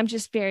that, but I'm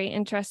just very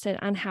interested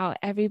on how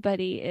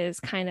everybody is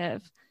kind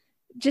of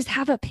just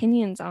have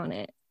opinions on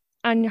it,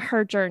 on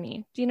her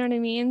journey. Do you know what I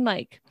mean?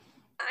 Like,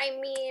 I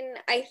mean,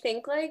 I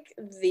think like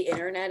the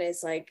internet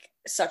is like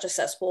such a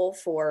cesspool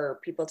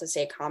for people to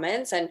say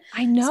comments, and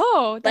I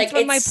know that's like,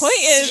 what my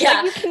point is.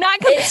 Yeah, like, you cannot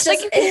come, just, like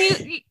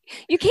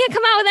you can't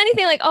come out with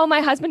anything like, oh, my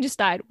husband just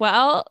died.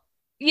 Well,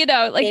 you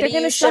know, like they're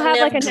gonna still have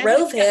like a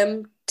drove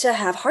him to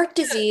have heart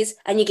disease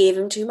and you gave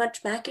him too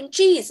much mac and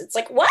cheese. It's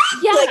like, what?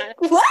 Yeah. Like,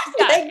 what?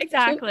 Yeah, like,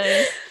 exactly.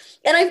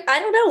 And I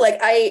don't know,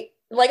 like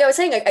I was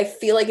saying, I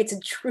feel like it's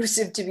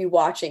intrusive to be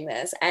watching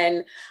this,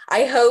 and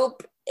I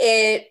hope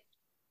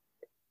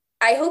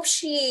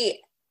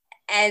she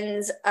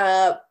ends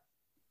up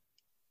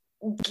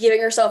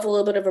giving herself a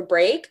little bit of a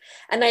break.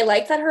 And I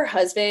like that her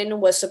husband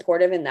was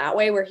supportive in that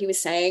way, where he was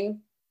saying,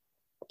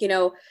 you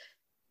know,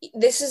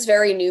 this is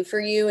very new for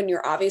you and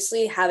you're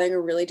obviously having a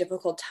really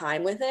difficult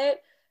time with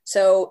it.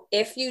 So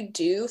if you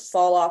do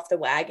fall off the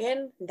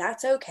wagon,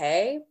 that's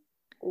okay.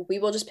 We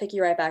will just pick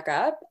you right back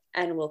up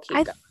and we'll keep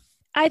going.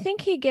 I think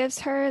he gives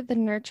her the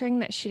nurturing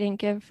that she didn't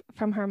give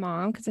from her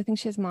mom, because I think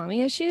she has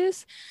mommy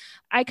issues.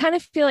 I kind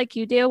of feel like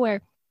you do,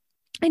 where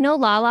I know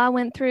Lala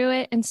went through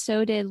it and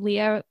so did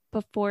Leah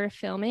before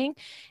filming.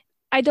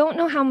 I don't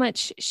know how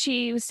much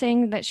she was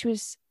saying that she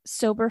was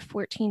sober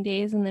 14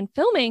 days and then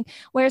filming,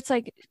 where it's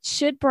like,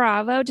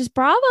 does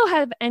Bravo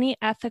have any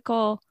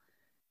ethical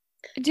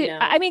No.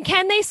 I mean,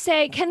 can they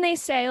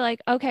say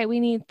like, okay, we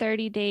need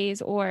 30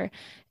 days? Or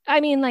I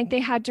mean, like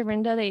they had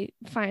Dorinda, they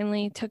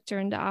finally took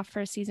Dorinda off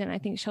for a season. I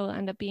think she'll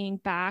end up being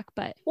back,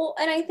 but well,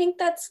 and I think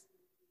that's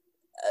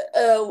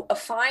a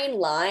fine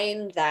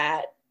line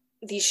that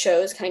these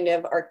shows kind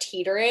of are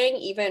teetering,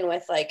 even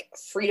with like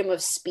freedom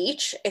of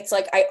speech. It's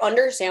like, I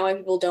understand why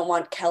people don't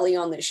want Kelly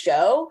on the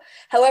show.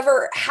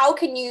 However, how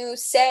can you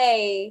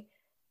say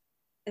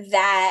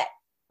that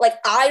Like,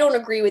 I don't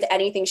agree with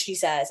anything she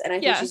says, and I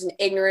think she's an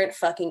ignorant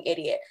fucking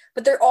idiot.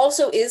 But there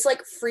also is,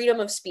 like, freedom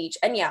of speech.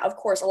 And yeah, of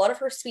course, a lot of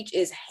her speech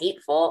is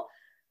hateful,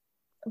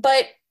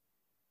 but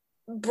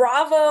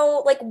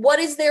Bravo, like, what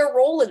is their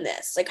role in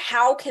this? Like,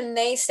 how can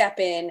they step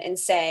in and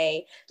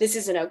say, this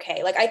isn't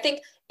okay? Like, I think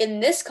in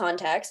this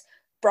context,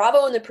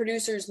 Bravo and the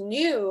producers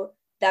knew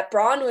that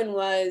Bronwyn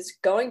was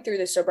going through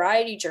the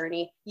sobriety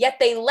journey, yet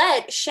they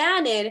let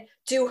Shannon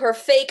do her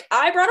fake,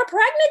 I brought a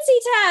pregnancy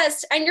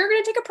test, and you're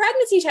going to take a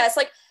pregnancy test.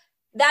 Like,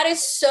 that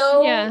is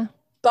so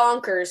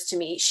bonkers to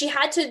me. She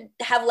had to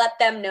have let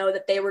them know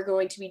that they were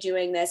going to be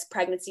doing this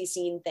pregnancy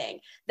scene thing.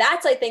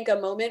 That's, I think, a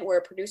moment where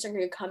a producer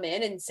can come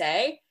in and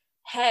say,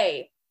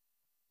 hey,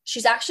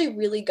 she's actually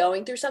really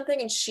going through something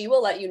and she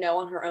will let you know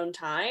on her own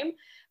time,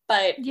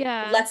 but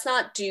let's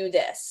not do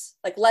this.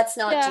 Like, let's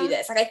not do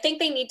this. Like, I think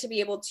they need to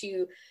be able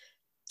to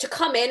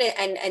come in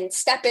and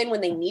step in when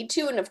they need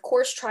to, and of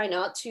course try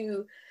not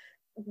to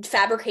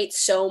fabricate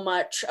so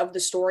much of the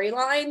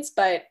storylines,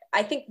 but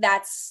I think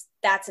that's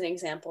an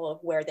example of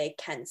where they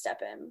can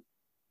step in.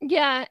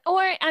 Yeah.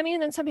 Or, I mean,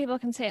 then some people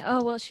can say,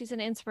 oh, well, she's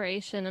an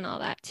inspiration and all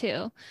that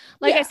too.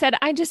 Like I said,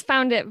 I just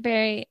found it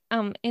very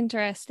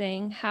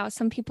interesting how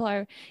some people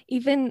are,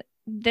 even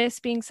this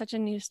being such a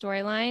new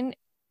storyline,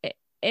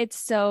 it's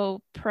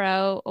so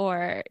pro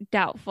or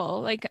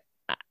doubtful. Like,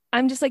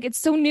 I'm just like, it's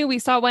so new. We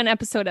saw one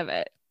episode of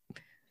it,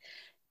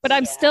 but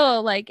I'm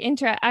still like,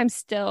 I'm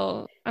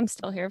still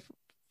here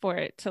for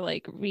it to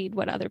like read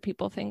what other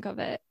people think of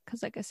it.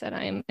 Cause like I said,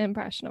 I am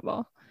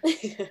impressionable.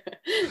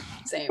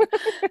 Same.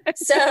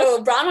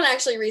 So Bronwyn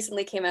actually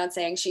recently came out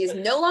saying she is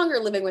no longer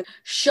living with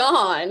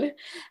Sean,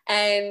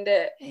 and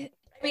I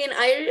mean,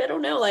 I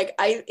don't know, like,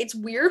 it's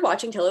weird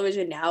watching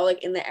television now,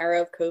 like in the era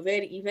of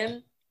COVID,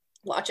 even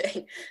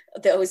watching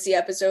the OC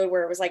episode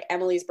where it was like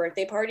Emily's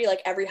birthday party,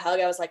 like every hug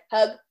I was like,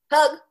 hug,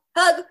 hug,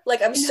 hug.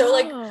 Like, I'm so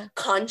like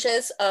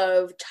conscious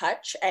of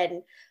touch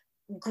and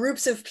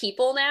groups of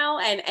people now,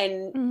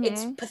 and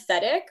it's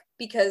pathetic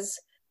because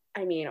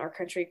I mean, our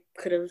country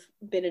could have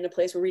been in a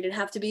place where we didn't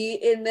have to be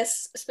in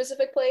this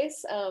specific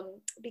place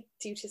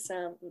due to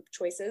some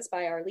choices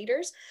by our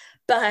leaders.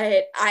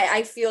 But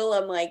I feel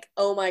I'm like,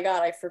 oh my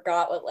God, I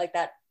forgot what like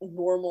that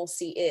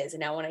normalcy is.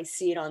 And now when I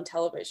see it on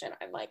television,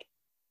 I'm like,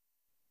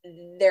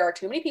 there are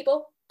too many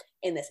people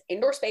in this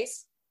indoor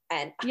space.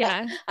 And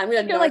I'm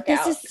going to like,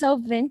 this is so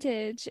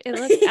vintage. It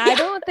looks, I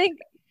don't think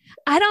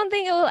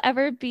it will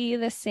ever be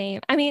the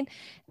same. I mean,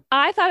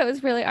 I thought it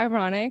was really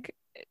ironic.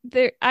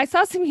 I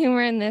saw some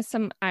humor in this,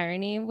 some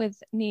irony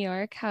with New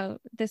York, how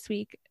this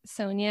week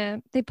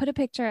Sonia, they put a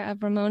picture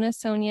of Ramona,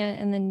 Sonia,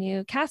 and the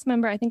new cast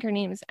member, I think her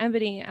name is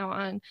Ebony, out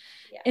on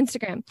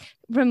Instagram.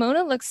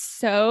 Ramona looks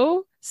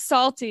so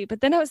salty,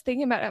 but then I was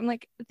thinking about it, I'm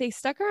like, they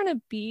stuck her on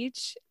a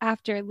beach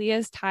after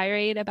Leah's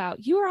tirade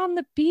about you were on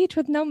the beach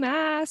with no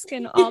mask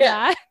and all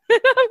that.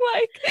 And I'm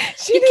like,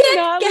 she did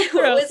not look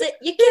what was it?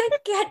 You can't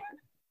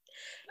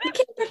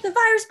get the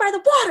virus by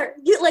the water.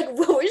 You like,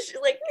 what was she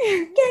like?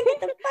 You can't get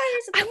the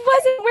virus. I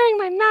wasn't wearing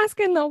my mask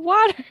in the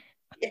water.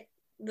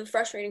 The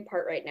frustrating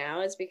part right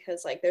now is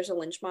because like there's a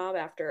lynch mob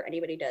after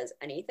anybody does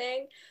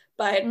anything,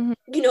 but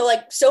you know,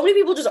 like so many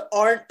people just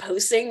aren't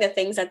posting the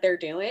things that they're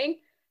doing.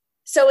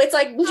 So it's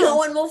like no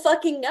one will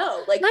fucking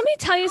know. Like, let me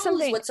tell you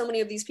something. What so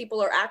many of these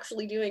people are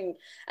actually doing,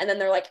 and then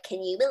they're like,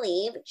 "Can you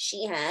believe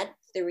she had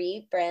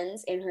 3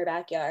 friends in her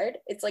backyard?"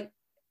 It's like,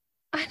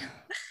 I know.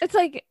 It's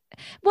like,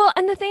 well,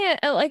 and the thing,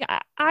 like,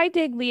 I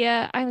dig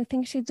Leah. I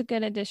think she's a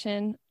good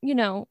addition, you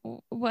know,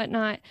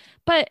 whatnot.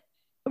 But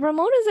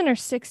Ramona's in her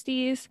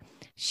 60s.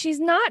 She's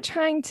not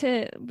trying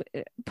to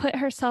put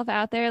herself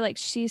out there like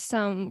she's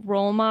some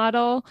role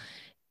model.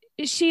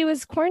 She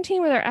was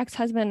quarantined with her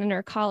ex-husband and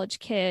her college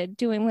kid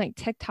doing like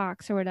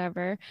TikToks or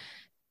whatever.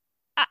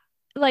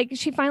 Like,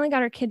 she finally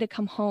got her kid to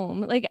come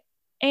home. Like,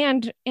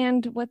 and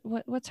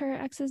what's her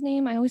ex's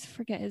name? I always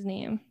forget his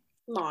name.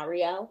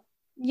 Mario.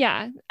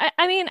 Yeah.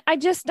 I mean, I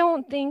just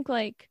don't think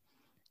like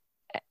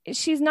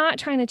she's not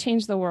trying to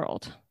change the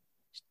world.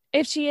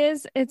 If she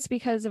is, it's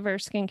because of her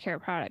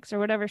skincare products or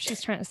whatever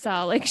she's trying to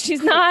sell. Like,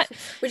 she's not.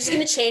 We're just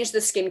going to change the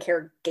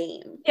skincare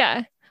game.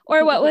 Yeah.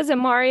 Or what was it?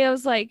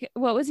 Mario's like,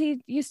 what was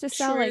he used to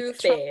sell? True like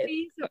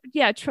trophies?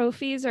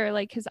 Trophies or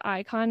like his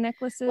icon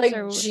necklaces. Like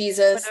or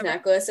Jesus whatever.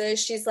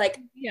 Necklaces. She's like,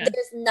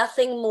 there's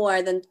nothing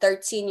more than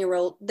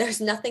 13-year-old.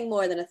 There's nothing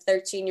more than a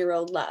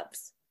 13-year-old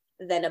loves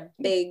than a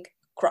big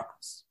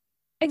cross.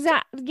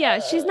 Exactly. Yeah.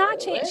 She's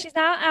not she's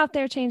not out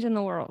there changing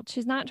the world.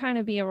 She's not trying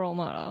to be a role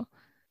model.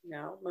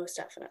 No, most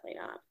definitely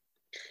not.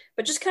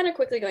 But just kind of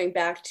quickly going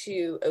back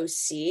to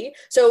OC.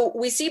 So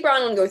we see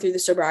Bronwyn go through the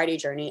sobriety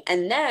journey.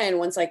 And then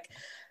once like,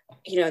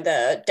 you know,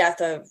 the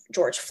death of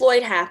George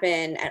Floyd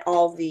happened and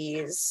all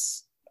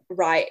these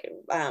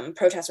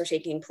protests were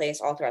taking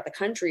place all throughout the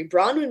country,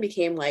 Bronwyn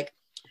became like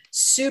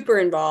super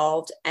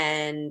involved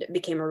and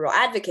became a real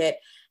advocate.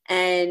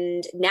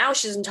 And now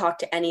she doesn't talk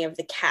to any of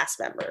the cast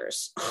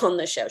members on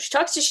the show. She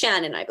talks to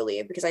Shannon, I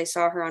believe, because I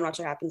saw her on Watch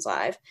What Happens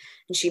Live,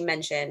 and she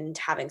mentioned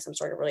having some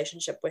sort of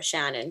relationship with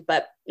Shannon,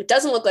 but it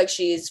doesn't look like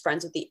she's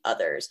friends with the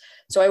others.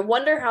 So I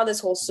wonder how this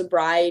whole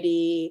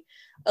sobriety,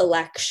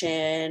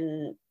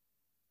 election,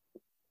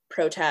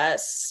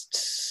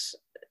 protest,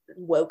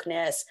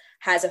 wokeness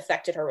has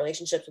affected her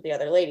relationships with the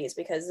other ladies,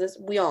 because this,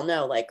 we all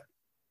know, like,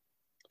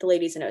 the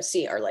ladies in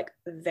OC are like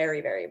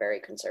very, very, very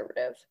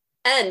conservative.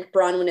 And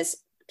Bronwyn is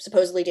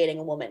supposedly dating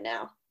a woman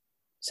now.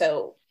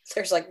 So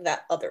there's like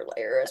that other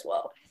layer as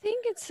well. I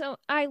think it's so,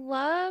 I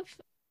love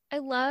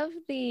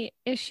the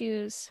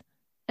issues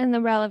and the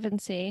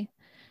relevancy.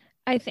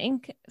 I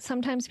think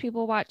sometimes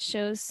people watch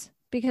shows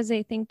because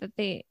they think that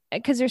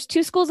because there's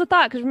two schools of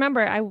thought. Because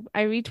remember,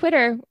 I read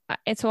Twitter,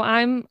 and so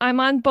I'm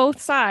on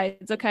both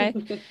sides, okay?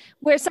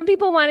 Where some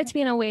people want it to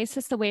be an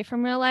oasis away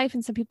from real life,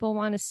 and some people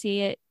want to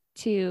see it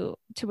to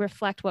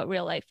reflect what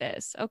real life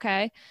is,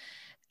 okay?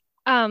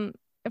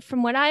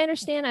 From what I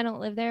understand, I don't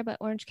live there, but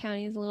Orange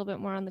County is a little bit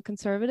more on the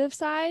conservative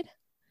side.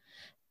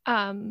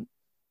 But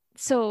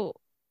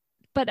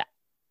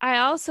I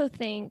also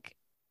think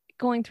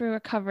going through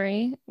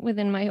recovery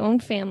within my own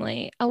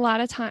family, a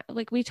lot of time,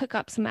 like, we took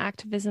up some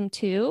activism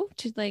too,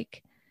 to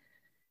like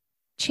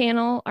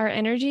channel our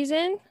energies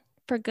in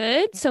for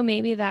good. So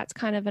maybe that's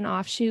kind of an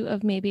offshoot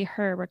of maybe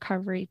her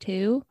recovery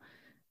too.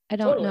 I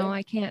don't know.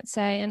 I can't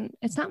say. And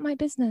it's not my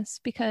business,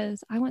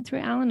 because I went through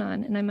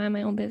Al-Anon and I mind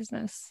my own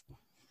business.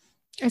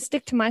 I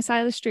stick to my side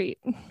of the street.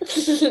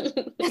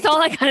 That's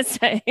all I gotta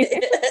say.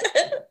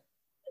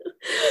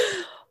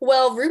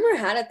 Well, rumor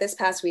had it this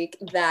past week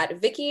that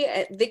Vicky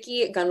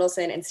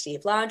Gunvalson and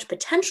Steve Lodge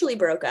potentially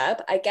broke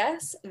up. I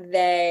guess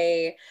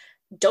they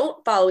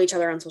don't follow each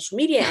other on social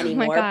media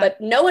anymore, but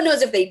no one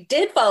knows if they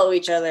did follow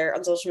each other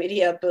on social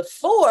media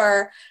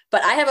before.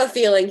 But I have a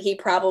feeling he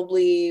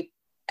probably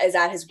is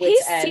at his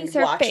wit's end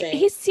watching.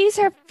 He sees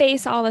her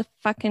face all the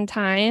fucking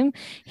time.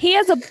 He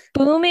has a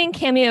booming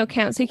Cameo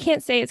account, so you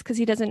can't say it's because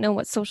he doesn't know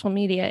what social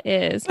media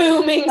is.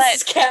 Booming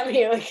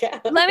Cameo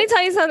account. Let me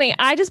tell you something.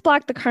 I just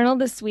blocked the Colonel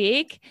this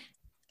week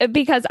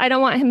because I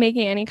don't want him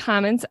making any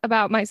comments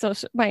about my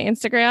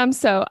Instagram.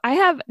 So I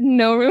have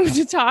no room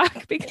to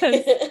talk, because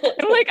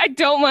I'm like, I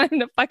don't want him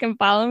to fucking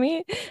follow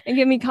me and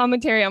give me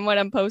commentary on what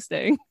I'm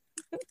posting.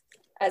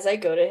 As I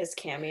go to his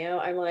Cameo,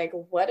 I'm like,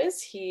 what is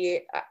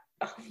he?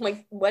 I'm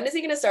like, when is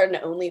he going to start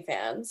an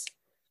OnlyFans?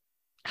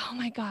 Oh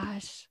my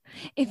gosh.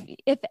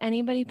 If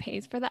anybody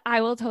pays for that, I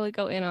will totally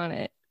go in on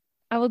it.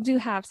 I will do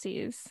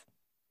halfsies.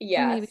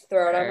 Yeah,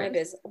 throw it on my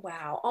business.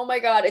 Wow. Oh my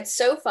God. It's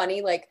so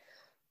funny. Like,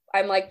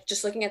 I'm like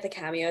just looking at the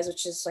Cameos,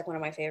 which is like one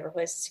of my favorite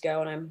places to go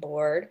when I'm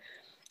bored.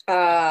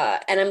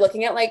 And I'm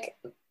looking at like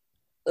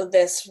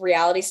this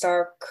reality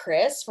star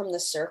Chris from The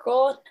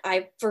Circle.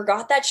 I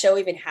forgot that show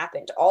even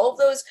happened. All of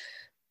those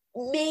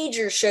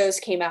major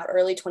shows came out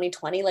early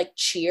 2020, like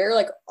Cheer,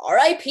 like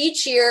R.I.P.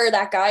 Cheer.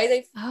 That guy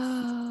is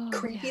a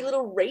creepy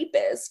little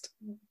rapist.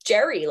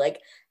 Jerry,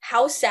 like,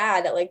 how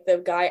sad that like the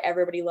guy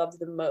everybody loves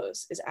the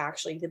most is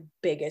actually the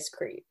biggest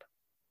creep.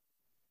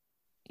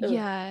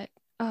 Yeah.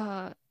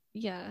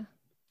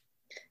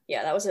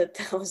 Yeah, that was a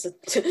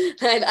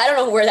I don't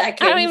know where that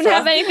came from. I don't even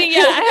have anything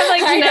yet. I have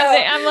like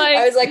nothing. I'm like,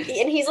 I was like,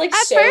 and he's like,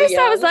 at so first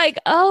young. I was like,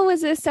 oh,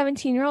 was this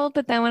 17-year-old?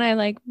 But then when I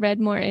like read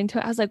more into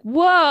it, I was like,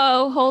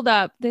 whoa, hold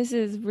up, this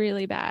is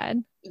really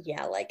bad.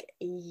 Yeah, like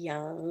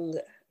young.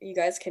 You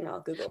guys can all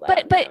Google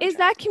that. But is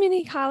that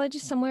community college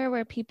somewhere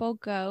where people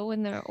go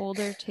when they're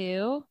older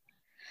too?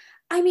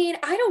 I mean,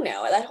 I don't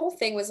know. That whole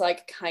thing was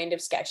like kind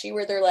of sketchy,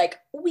 where they're like,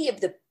 we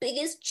have the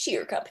biggest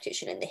cheer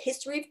competition in the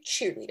history of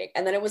cheerleading.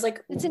 And then it was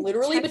like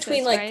literally Texas,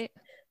 between like right?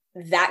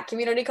 that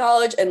community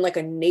college and like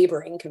a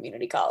neighboring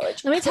community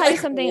college. Let me tell you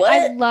something. What?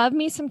 I love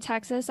me some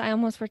Texas. I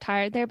almost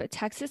retired there, but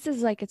Texas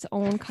is like its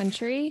own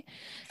country.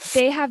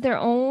 They have their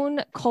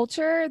own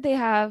culture. They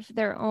have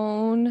their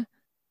own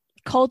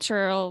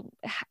cultural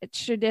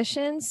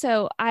tradition.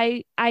 So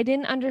I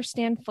didn't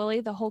understand fully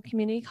the whole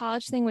community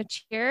college thing with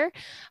cheer,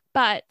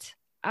 but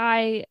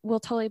I will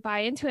totally buy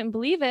into it and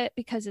believe it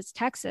because it's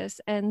Texas,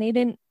 and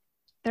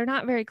they're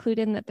not very clued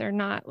in that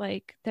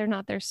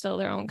they're still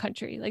their own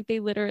country. Like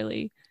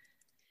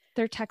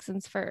they're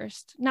Texans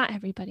first. Not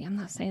everybody, I'm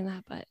not saying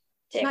that, but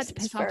Texans not to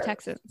piss off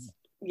Texans.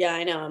 Yeah,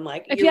 I know. I'm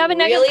like, if you have a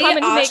negative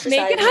comment to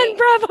make it on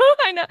Bravo.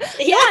 I know.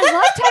 Yeah, I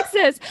love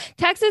Texas.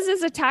 Texas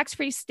is a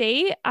tax-free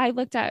state. I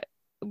looked at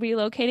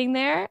relocating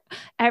there.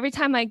 Every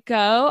time I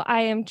go,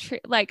 I am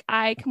like,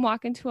 I can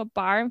walk into a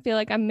bar and feel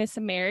like I'm Miss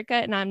America,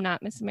 and I'm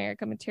not Miss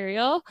America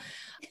material.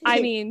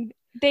 I mean,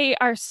 they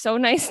are so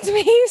nice to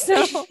me.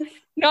 So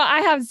no,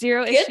 I have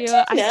zero issue.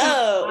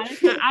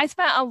 I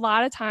spent a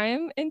lot of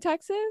time in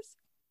Texas.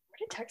 Where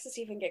did Texas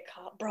even get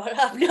brought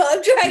up? No,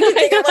 I'm trying to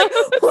think. I'm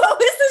like,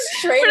 what is this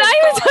straight? We're not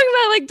even talking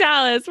about like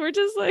Dallas. We're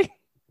just like,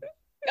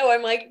 oh,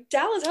 I'm like,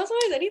 Dallas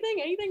Housewives,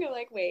 anything. I'm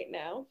like, wait,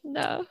 no.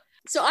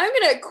 So I'm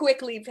going to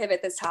quickly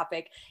pivot this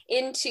topic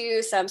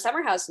into some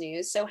Summer House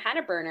news. So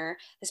Hannah Berner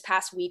this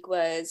past week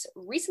was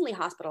recently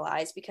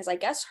hospitalized because I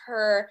guess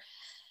her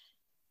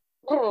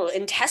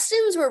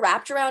intestines were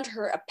wrapped around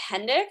her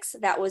appendix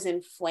that was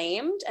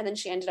inflamed, and then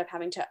she ended up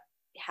having to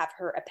have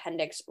her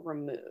appendix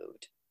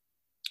removed,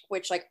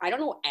 which, like, I don't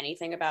know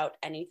anything about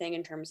anything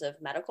in terms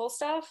of medical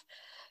stuff,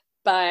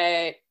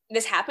 but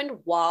this happened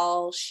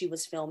while she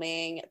was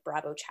filming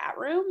Bravo Chat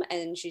Room,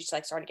 and she just,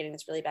 like, started getting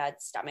this really bad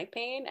stomach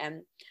pain,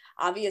 and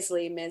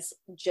obviously Miss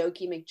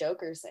Jokey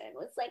McJokerson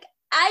was like,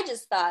 I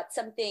just thought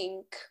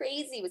something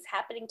crazy was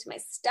happening to my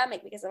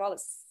stomach because of all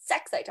the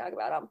sex I talk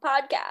about on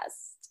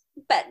podcasts.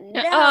 But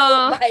no,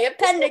 my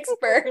appendix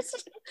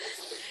burst.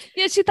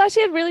 Yeah, she thought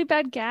she had really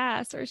bad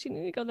gas, or she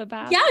needed to go to the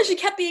bathroom. Yeah, she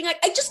kept being like,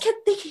 I just kept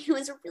thinking it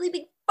was a really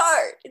big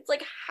fart. It's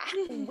like,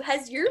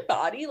 has your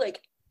body,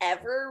 like,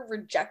 ever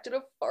rejected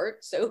a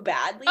fart so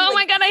badly? Oh,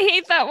 like, my God, I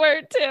hate that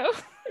word too.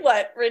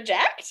 What,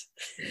 reject?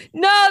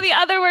 No, the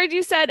other word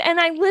you said. And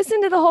I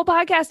listened to the whole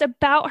podcast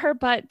about her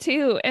butt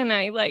too, and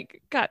I,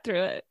 like, got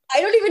through it. I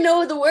don't even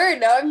know the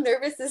word. Now I'm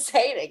nervous to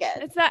say it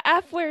again. It's that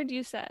F word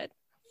you said.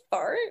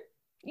 Fart?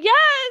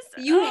 Yes.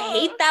 You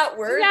hate that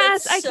word?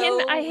 Yes, That's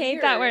so I hate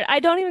weird. that word. I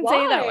don't even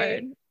say that Why?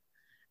 word.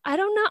 I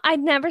don't know. I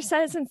never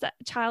said it since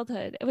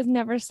childhood. It was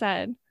never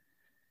said.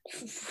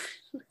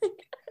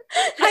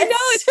 I know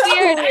it's so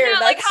weird. I know,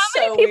 like, That's how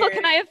many so people weird.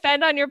 can I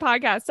offend on your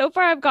podcast? So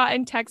far, I've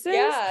gotten Texans.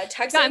 Yeah, I've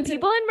Texans gotten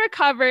people in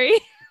recovery.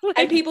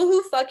 and people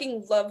who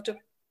fucking love to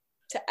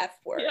F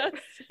word.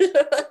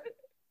 Yes.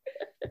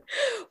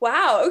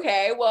 Wow.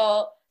 Okay.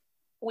 Well,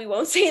 we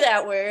won't say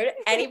that word.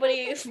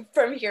 Anybody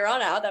from here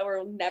on out that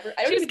we're never.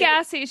 I don't She was even think-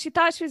 gassy. She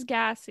thought she was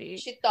gassy.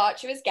 She thought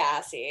she was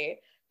gassy,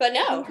 but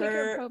no, Didn't take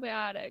her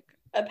probiotic,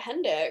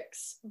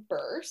 appendix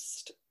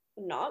burst.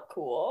 Not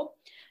cool.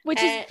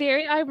 which is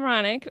very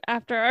ironic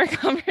after our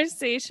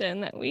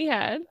conversation that we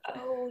had.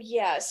 Oh,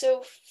 yeah.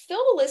 So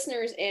fill the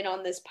listeners in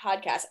on this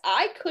podcast.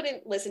 I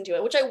couldn't listen to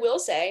it, which I will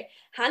say,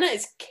 Hannah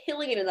is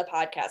killing it in the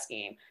podcast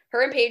game.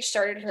 Her and Paige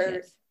started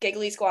her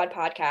Giggly Squad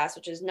podcast,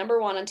 which is #1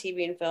 on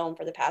TV and film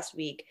for the past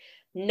week,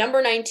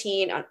 number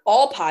 19 on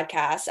all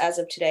podcasts as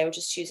of today, which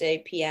is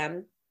Tuesday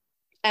p.m.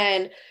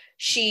 And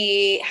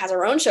she has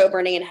her own show,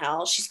 Burning in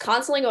Hell. She's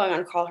constantly going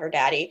on Call Her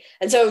Daddy.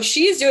 And so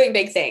she's doing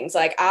big things.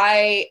 Like,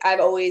 I've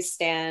always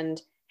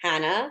stand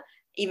Hannah,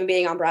 even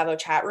being on Bravo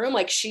Chat Room.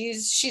 Like,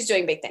 she's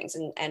doing big things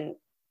and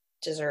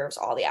deserves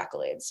all the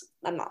accolades.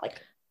 I'm not, like,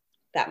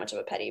 that much of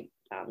a petty,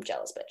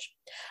 jealous bitch.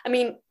 I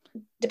mean,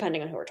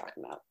 depending on who we're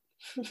talking about.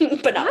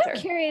 But not I'm her.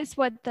 curious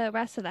what the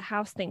rest of the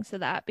house thinks of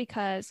that,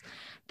 because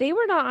they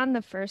were not on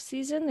the first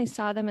season. They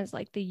saw them as,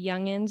 like, the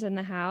youngins in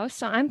the house.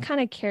 So I'm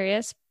kind of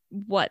curious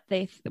what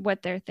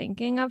they're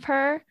thinking of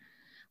her,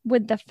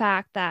 with the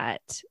fact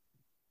that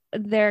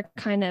they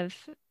kind of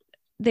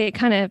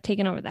have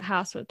taken over the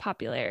house with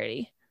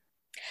popularity.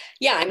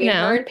 Yeah, I mean, No.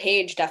 her and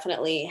Paige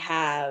definitely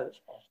have,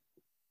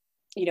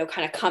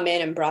 kind of come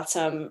in and brought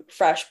some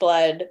fresh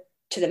blood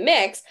to the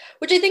mix,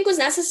 which I think was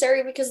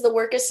necessary because the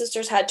Workus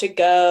sisters had to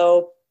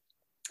go,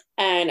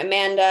 and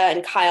Amanda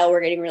and Kyle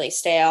were getting really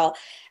stale.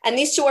 And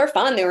these two are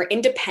fun. They were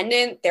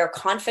independent. They're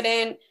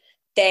confident.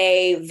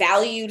 They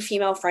valued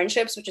female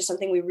friendships, which is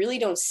something we really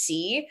don't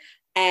see.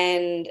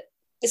 And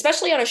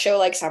especially on a show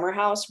like Summer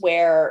House,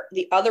 where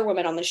the other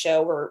women on the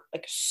show were,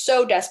 like,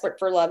 so desperate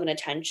for love and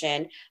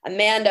attention.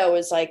 Amanda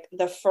was, like,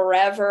 the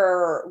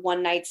forever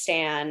one night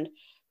stand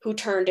who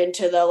turned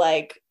into the,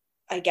 like,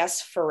 I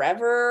guess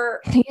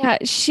forever. Yeah,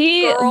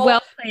 she Girl.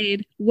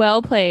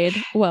 well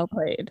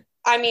played.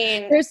 I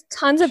mean, There's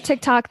tons of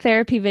TikTok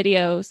therapy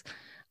videos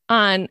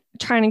on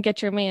trying to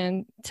get your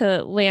man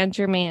to land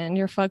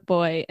your fuck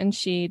boy, and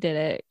she did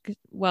it.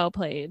 Well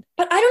played.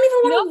 but I don't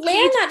even want No, to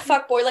land Paige-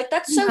 that fuckboy. Like,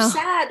 that's so No.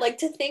 sad. Like,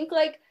 to think,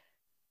 like,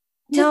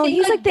 He's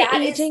like the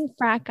that is- aging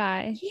frat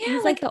guy. Yeah, He's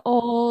like- like the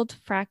old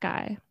frat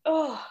guy.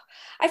 Oh,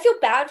 I feel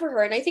bad for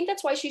her. And I think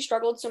that's why she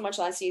struggled so much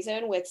last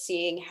season with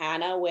seeing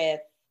Hannah with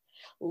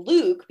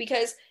Luke,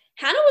 because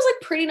Hannah was,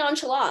 like, pretty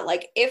nonchalant.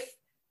 Like, if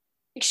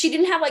she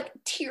didn't have, like,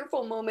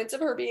 tearful moments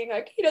of her being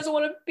like, he doesn't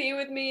want to be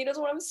with me, he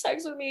doesn't want to have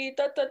sex with me,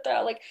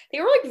 like,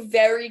 they were, like,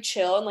 very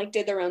chill and, like,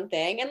 did their own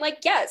thing. And, like,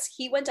 yes,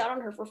 he went down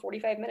on her for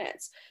 45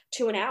 minutes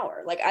to an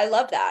hour. Like, I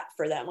love that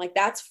for them. Like,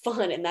 that's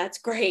fun and that's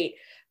great.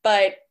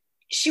 But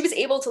she was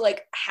able to,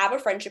 like, have a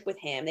friendship with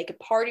him. They could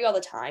party all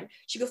the time.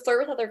 She could flirt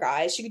with other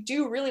guys. She could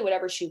do really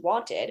whatever she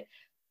wanted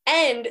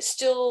and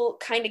still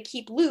kind of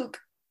keep Luke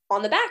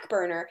on the back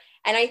burner.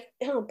 And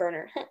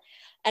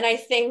And I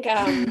think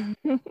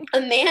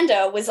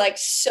Amanda was, like,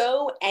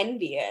 so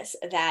envious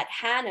that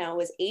Hannah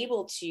was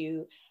able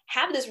to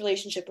have this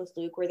relationship with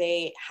Luke where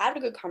they had a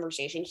good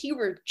conversation. He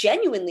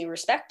genuinely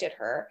respected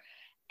her,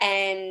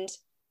 and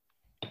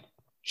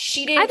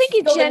she didn't I think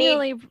he feel the need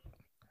genuinely.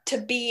 to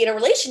be in a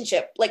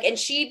relationship. Like, and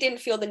she didn't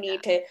feel the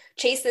need to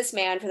chase this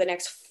man for the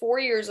next 4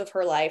 years of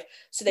her life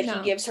so that No.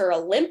 he gives her a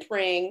limp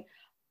ring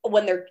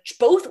when they're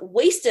both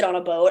wasted on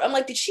a boat. I'm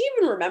like, did she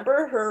even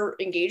remember her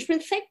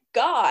engagement? Thank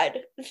God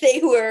they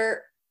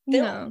were filmed.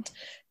 No.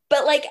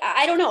 But, like,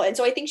 I don't know. And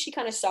so I think she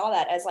kind of saw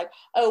that as, like,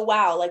 oh,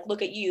 wow, like,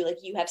 look at you. Like,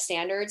 you have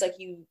standards. Like,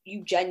 you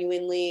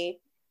genuinely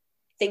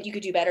think you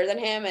could do better than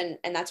him,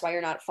 and that's why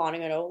you're not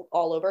fawning it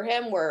all over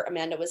him, where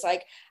Amanda was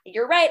like,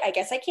 you're right, I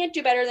guess I can't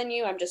do better than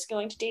you, I'm just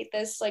going to date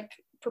this like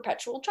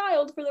perpetual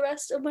child for the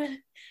rest of my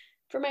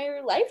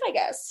life, I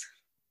guess.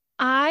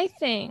 I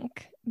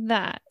think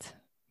that,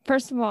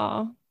 first of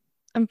all,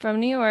 I'm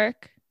from New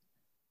York.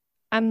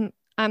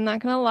 I'm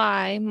not gonna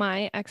lie,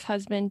 my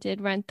ex-husband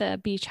did rent the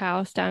beach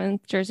house down in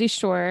Jersey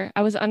Shore.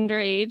 I was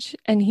underage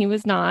and he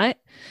was not.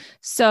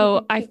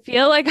 So I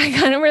feel like I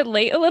kind of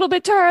relate a little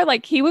bit to her.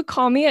 Like, he would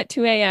call me at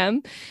 2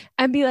 a.m.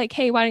 and be like,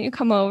 hey, why don't you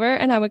come over?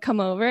 And I would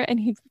come over and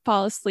he'd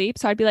fall asleep.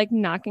 So I'd be like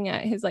knocking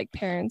at his like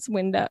parents'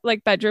 window,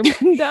 like bedroom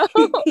window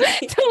to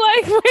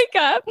like wake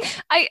up.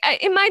 I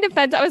in my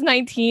defense, I was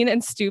 19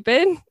 and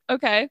stupid.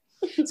 Okay.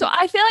 So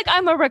I feel like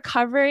I'm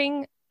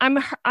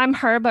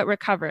her, but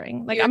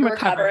recovering. Like, I'm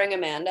recovering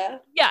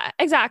Amanda. Yeah,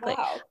 exactly.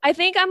 Wow. I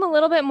think I'm a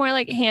little bit more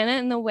like Hannah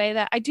in the way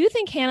that I do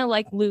think Hannah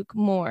liked Luke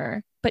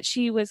more, but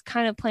she was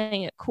kind of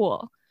playing it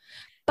cool.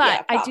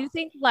 But I do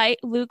think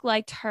Luke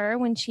liked her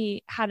when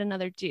she had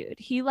another dude.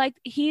 He's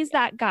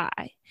that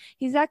guy.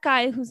 He's that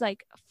guy who's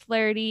like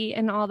flirty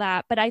and all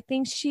that. But I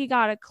think she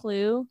got a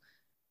clue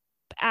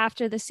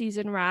after the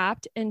season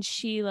wrapped and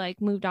she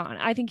like moved on.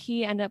 I think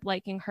he ended up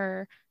liking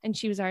her and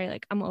she was already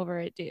like, I'm over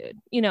it, dude,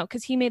 you know,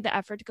 because he made the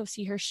effort to go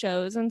see her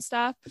shows and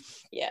stuff.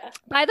 Yeah.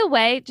 By the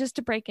way, just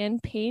to break in,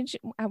 Paige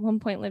at one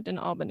point lived in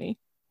Albany.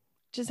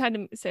 Just had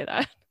to say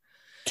that.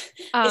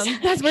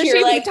 That's where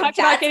she like, talked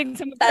about getting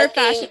some of her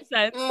fashion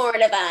sense.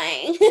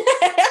 Mortifying. No,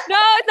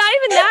 it's not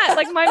even that.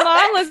 Like, my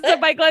mom lives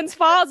by Glens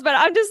Falls, but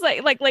I'm just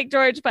like Lake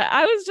George. But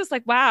I was just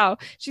like, wow,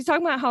 she's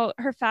talking about how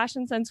her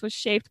fashion sense was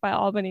shaped by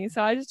Albany.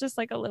 So I was just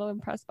like a little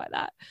impressed by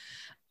that.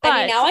 But, I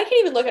mean, now I can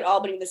even look at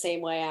Albany the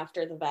same way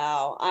after the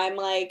vow. I'm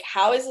like,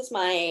 how is this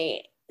my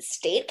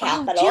state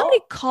capital? Do you know how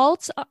many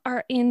cults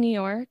are in New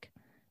York?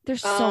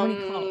 There's so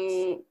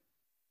many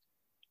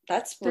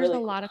cults. There's a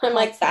lot of cults. I'm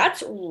like, there.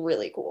 that's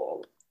really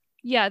cool.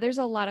 Yeah, there's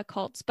a lot of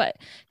cults. But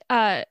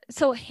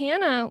so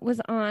Hannah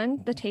was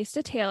on The Taste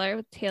of Taylor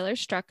with Taylor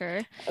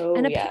Strucker. Oh,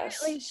 and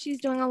apparently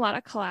she's doing a lot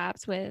of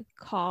collabs with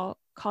Call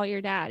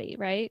Your Daddy,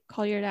 right?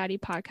 Call Your Daddy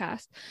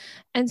podcast.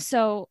 And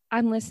so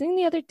I'm listening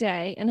the other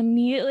day and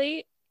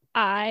immediately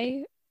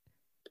it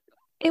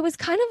was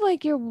kind of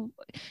like you're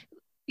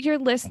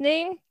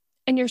listening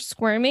and you're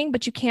squirming,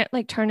 but you can't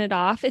like turn it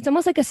off. It's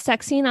almost like a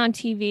sex scene on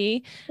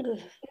TV.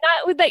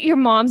 Not with that your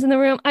mom's in the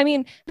room. I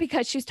mean,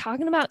 because she's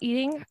talking about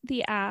eating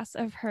the ass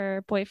of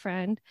her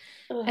boyfriend.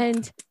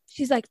 And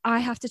she's like, I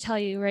have to tell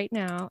you right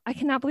now, I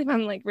cannot believe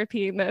I'm like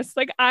repeating this.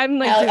 Like, I'm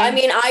like, I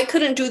mean, I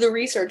couldn't do the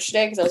research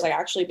today because I was like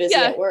actually busy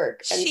at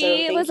work. And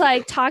she was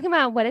like talking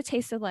about what it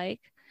tasted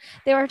like.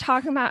 They were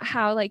talking about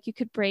how like you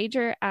could braid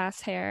your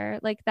ass hair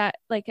like that,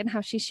 like, and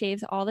how she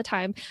shaves all the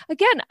time.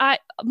 Again,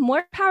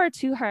 more power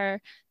to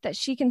her that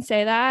she can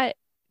say that,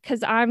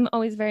 because I'm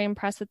always very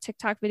impressed with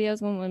TikTok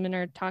videos when women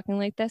are talking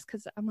like this,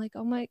 because I'm like,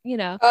 oh my, you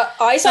know.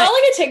 I saw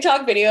like a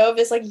TikTok video of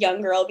this like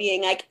young girl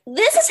being like,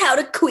 this is how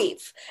to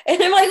queef.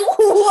 And I'm like,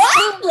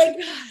 what? Like,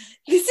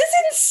 this is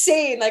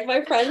insane. Like,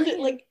 my friend,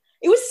 like,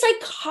 it was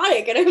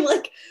psychotic. And I'm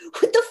like,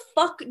 what the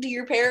fuck do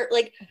your parents,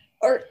 like,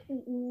 are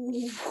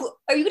you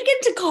gonna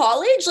get into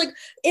college? Like,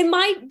 in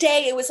my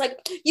day, it was like,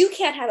 you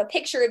can't have a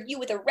picture of you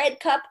with a red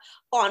cup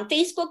on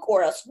Facebook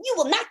or else you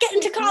will not get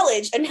into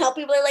college. And now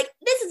people are like,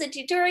 this is a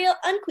tutorial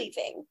on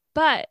queefing.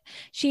 But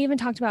she even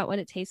talked about what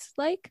it tastes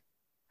like,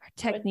 her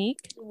technique.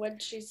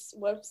 What's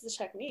the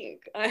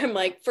technique? I'm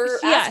like,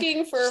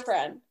 asking for a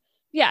friend.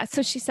 Yeah,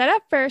 so she said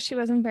at first she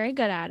wasn't very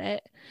good at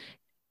it.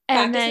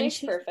 And Practice makes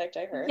perfect,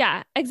 I heard.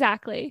 Yeah,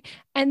 exactly.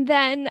 And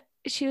then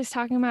she was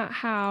talking about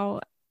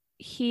how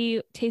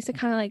he tasted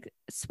kind of like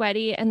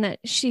sweaty and that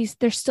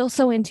they're still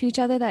so into each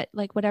other that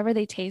like whatever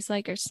they taste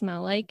like or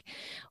smell like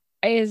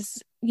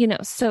is, you know,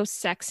 so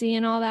sexy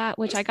and all that,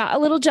 which I got a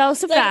little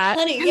jealous of that.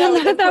 Honey, yeah,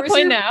 like at that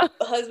point now.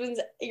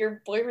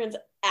 Your boyfriend's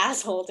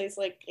asshole tastes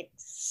like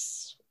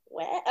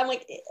sweat. I'm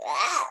like,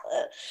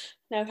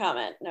 no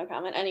comment.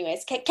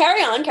 Anyways,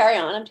 carry on.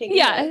 I'm taking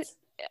notes.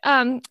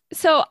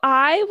 So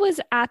I was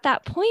at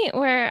that point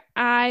where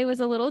I was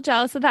a little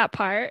jealous of that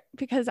part,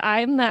 because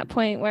I'm that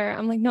point where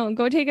I'm like, no,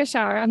 go take a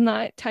shower. I'm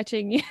not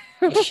touching you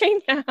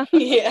right now.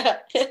 Yeah.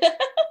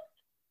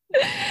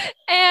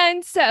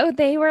 And so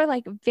they were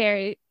like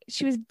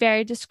she was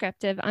very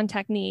descriptive on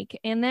technique.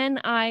 And then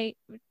I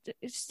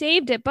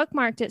saved it,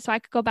 bookmarked it so I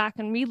could go back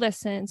and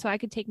re-listen so I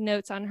could take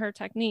notes on her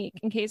technique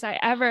in case I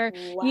ever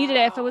needed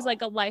it, if it was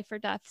like a life or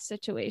death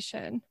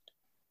situation.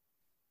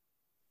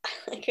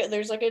 Like,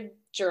 there's like a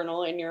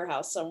journal in your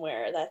house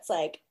somewhere that's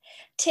like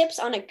tips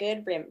on a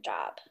good rim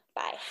job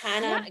by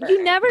Hannah Byrne.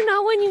 You never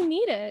know when you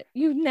need it.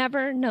 You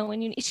never know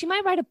when you need. She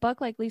might write a book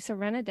like Lisa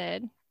Rinna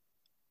did.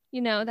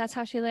 You know, that's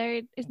how she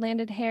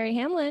landed Harry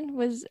Hamlin,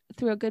 was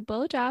through a good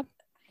blowjob.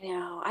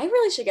 No, I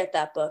really should get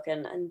that book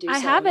and do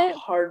some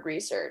hard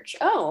research.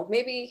 Oh,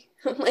 maybe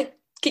like,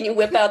 can you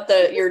whip out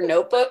your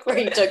notebook where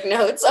you took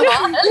notes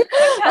on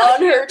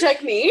her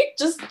technique?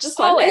 Just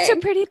it's a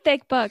pretty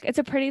thick book.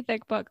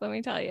 Let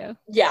me tell you.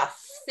 Yeah,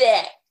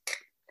 thick.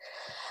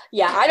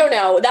 Yeah, I don't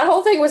know. That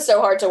whole thing was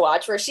so hard to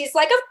watch where she's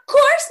like, of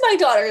course my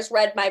daughters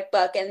read my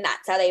book and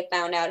that's how they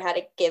found out how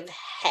to give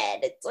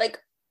head. It's like,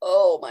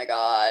 oh my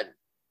God.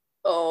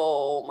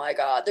 Oh my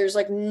God. There's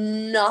like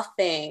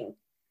nothing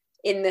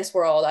in this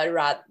world I'd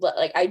rather,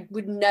 like, I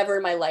would never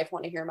in my life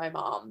want to hear my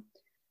mom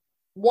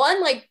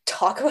like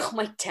talk about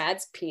my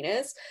dad's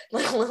penis.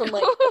 Like, I'm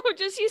like,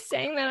 just you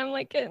saying that, I'm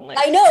like getting like,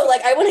 I know,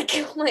 like, I want to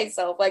kill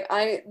myself. Like,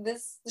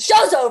 this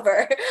show's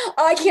over.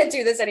 I can't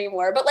do this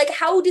anymore. But like,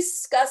 how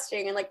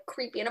disgusting and like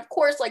creepy. And of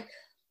course, like,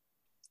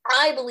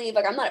 I believe,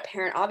 like, I'm not a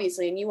parent,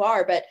 obviously, and you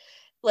are, but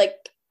like,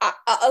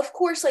 of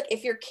course, like,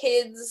 if your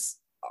kids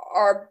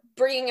are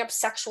bringing up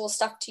sexual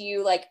stuff to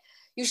you, like,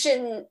 you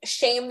shouldn't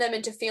shame them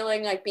into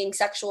feeling like being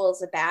sexual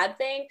is a bad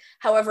thing.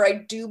 However, I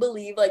do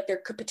believe like there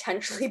could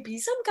potentially be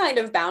some kind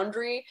of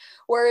boundary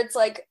where it's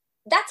like,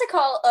 that's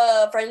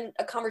a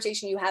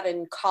conversation you have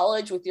in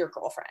college with your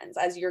girlfriends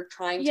as you're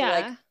trying to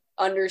like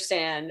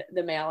understand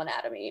the male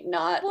anatomy,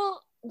 not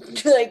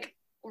like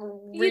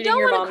you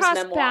don't want to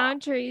cross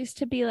boundaries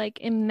to be like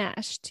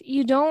enmeshed.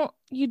 You don't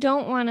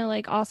want to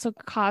like also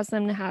cause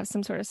them to have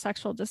some sort of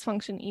sexual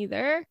dysfunction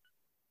either.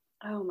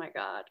 Oh my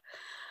God.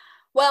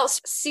 Well,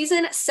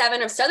 season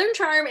 7 of Southern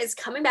Charm is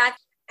coming back,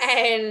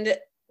 and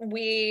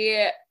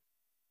we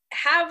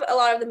have a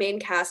lot of the main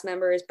cast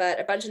members, but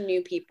a bunch of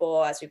new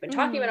people, as we've been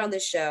talking about on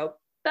this show.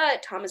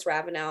 But Thomas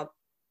Ravenel,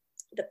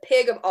 the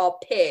pig of all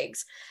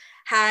pigs,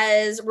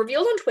 has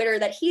revealed on Twitter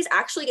that he's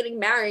actually getting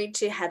married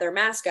to Heather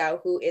Mascow,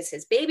 who is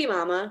his baby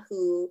mama,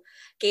 who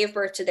gave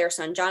birth to their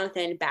son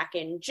Jonathan back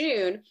in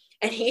June.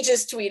 And he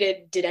just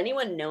tweeted, "Did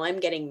anyone know I'm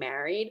getting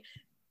married?"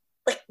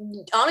 Like,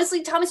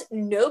 honestly, Thomas,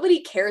 nobody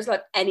cares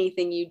about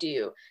anything you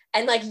do.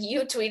 And like,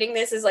 you tweeting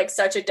this is like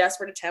such a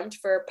desperate attempt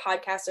for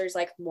podcasters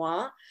like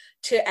moi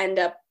to end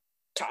up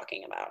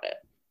talking about it.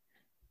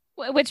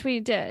 Which we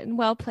did.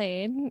 Well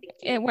played.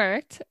 It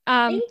worked.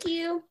 Thank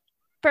you.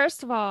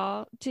 First of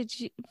all,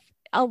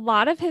 a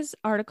lot of his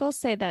articles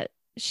say that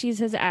she's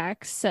his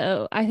ex.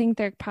 So I think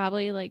they're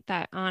probably like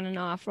that on and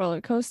off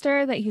roller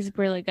coaster that he's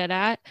really good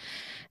at.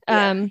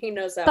 Yeah, he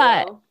knows that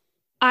but well.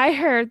 I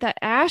heard that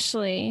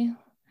Ashley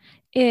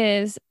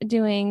is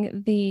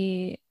doing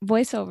the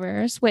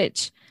voiceovers,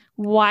 which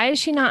why is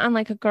she not on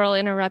like a Girl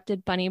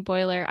Interrupted Bunny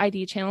Boiler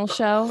ID channel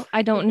show?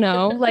 I don't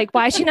know. Like,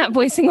 why is she not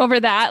voicing over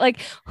that? Like,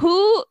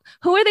 who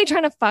are they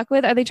trying to fuck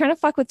with? Are they trying to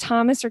fuck with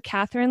Thomas or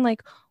Catherine?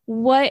 Like,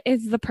 what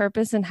is the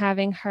purpose in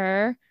having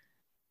her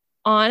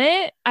on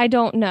it? I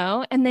don't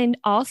know. And then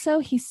also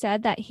he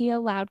said that he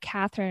allowed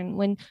Catherine,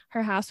 when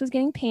her house was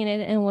getting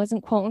painted and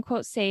wasn't quote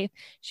unquote safe,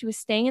 she was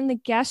staying in the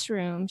guest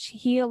room.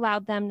 He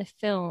allowed them to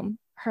film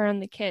her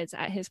and the kids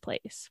at his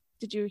place.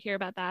 Did you hear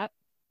about that?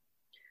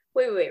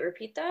 Wait,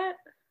 repeat that.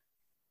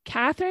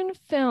 Catherine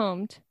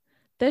filmed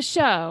the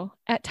show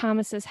at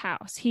Thomas's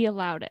house. He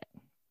allowed it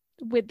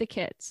with the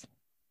kids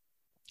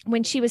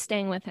when she was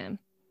staying with him.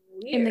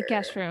 Weird. In the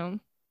guest room.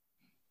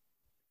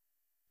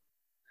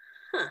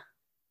 Huh.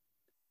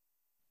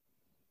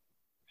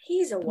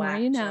 He's a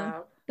whack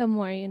job. The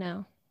more you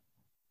know.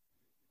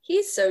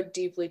 He's so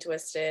deeply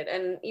twisted,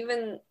 and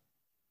even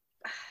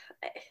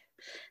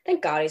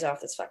thank God he's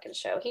off this fucking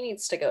show. He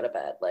needs to go to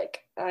bed.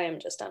 Like, I am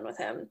just done with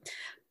him.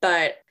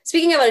 But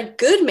speaking of a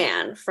good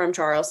man from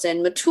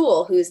Charleston,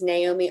 Matul, who's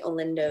Naomi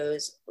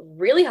Olindo's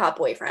really hot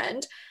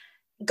boyfriend,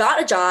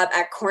 got a job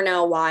at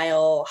Cornell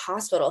Weill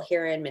Hospital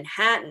here in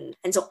Manhattan.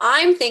 And so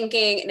I'm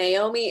thinking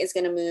Naomi is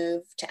going to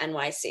move to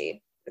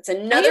NYC. It's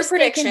another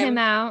prediction. Him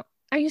out?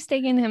 Are you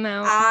staking him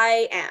out?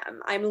 I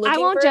am. I'm looking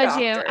for a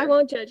doctor. I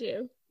won't judge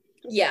you.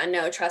 Yeah,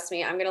 no, trust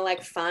me. I'm going to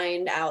like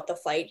find out the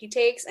flight he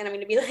takes, and I'm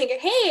going to be like,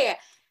 hey,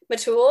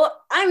 Matul,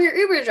 I'm your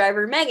Uber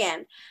driver,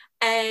 Megan.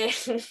 And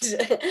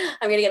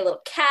I'm going to get a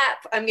little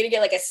cap. I'm going to get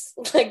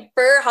like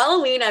for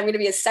Halloween, I'm going to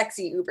be a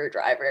sexy Uber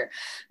driver,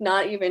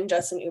 not even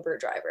just an Uber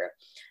driver.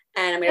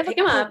 And I'm going to pick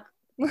him up.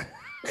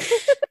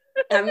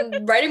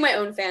 I'm writing my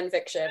own fan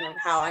fiction of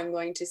how I'm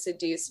going to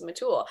seduce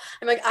Matul.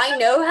 I'm like, I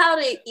know how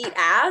to eat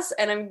ass,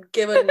 and I'm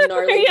giving a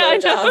gnarly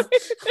blowjob.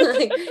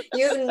 Like,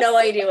 you have no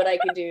idea what I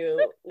could do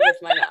with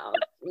my mouth,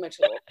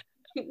 Matul.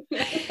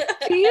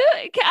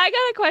 I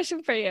got a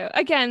question for you.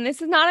 Again,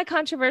 this is not a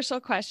controversial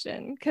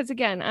question because,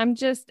 again, I'm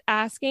just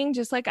asking,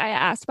 just like I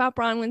asked about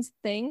Bronwyn's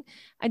thing.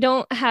 I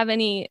don't have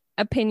any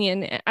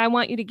opinion. I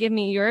want you to give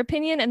me your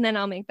opinion, and then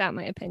I'll make that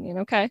my opinion.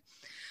 Okay.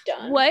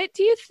 Done. What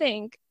do you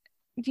think?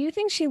 Do you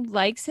think she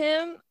likes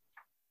him,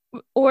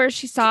 or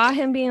she saw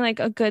him being like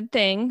a good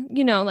thing,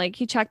 you know, like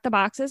he checked the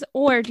boxes,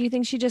 or do you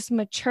think she just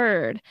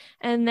matured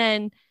and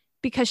then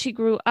because she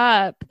grew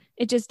up,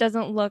 it just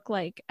doesn't look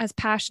like as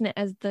passionate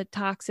as the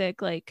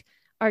toxic, like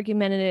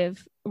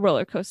argumentative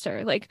roller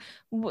coaster? Like,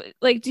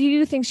 do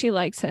you think she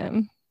likes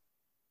him?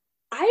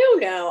 I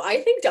don't know.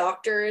 I think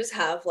doctors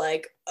have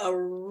like a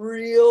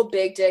real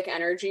big dick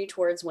energy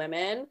towards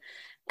women.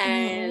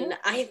 And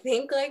I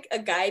think like a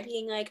guy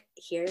being like,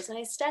 here's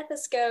my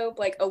stethoscope,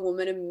 like a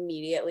woman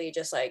immediately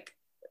just like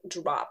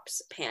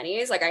drops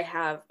panties. Like I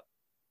have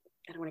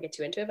I don't want to get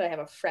too into it, but I have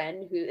a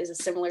friend who is a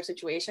similar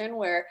situation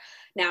where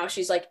now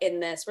she's like in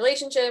this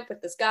relationship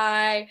with this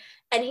guy,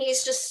 and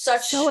he's just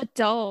so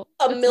adult,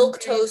 a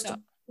milquetoast.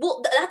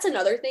 Well, that's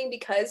another thing,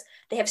 because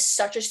they have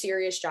such a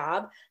serious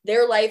job.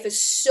 Their life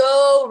is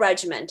so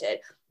regimented.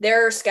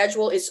 Their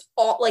schedule is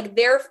all like,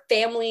 their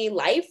family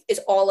life is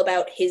all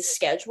about his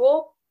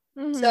schedule.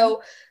 Mm-hmm.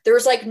 So there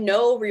was like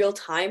no real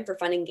time for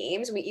fun and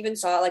games. And we even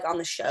saw it like on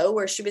the show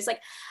where she was like,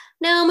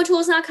 no,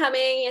 Matul's not coming.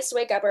 He has to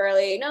wake up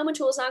early. No,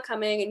 Matul's not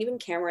coming. And even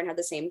Cameron had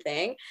the same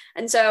thing.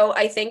 And so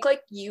I think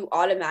like you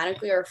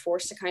automatically are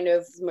forced to kind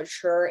of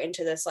mature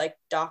into this like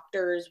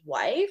doctor's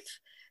wife,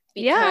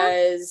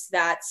 because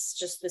that's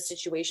just the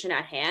situation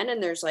at hand.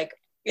 And there's like,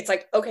 it's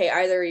like, okay,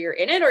 either you're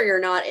in it or you're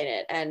not in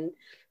it. And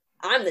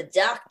I'm the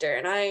doctor,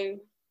 and I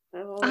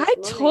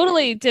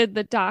totally did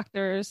the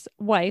doctor's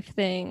wife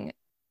thing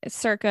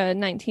circa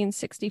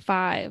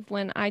 1965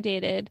 when I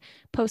dated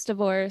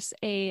post-divorce.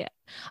 I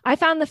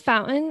found the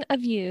fountain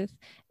of youth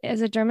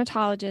as a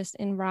dermatologist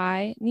in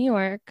Rye, New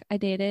York. I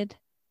dated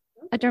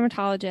a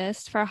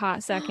dermatologist for a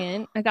hot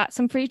second. I got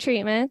some free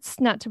treatments,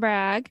 not to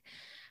brag,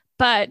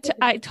 but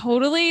I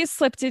totally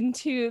slipped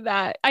into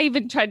that. I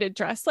even tried to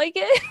dress like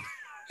it.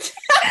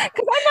 Because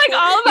I'm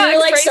like all about, you're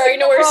like starting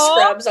to wear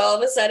scrubs all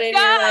of a sudden.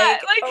 Yeah, you're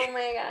like, oh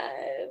my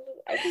god,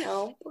 I can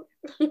help.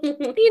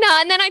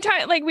 And then I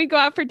try, like, we go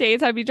out for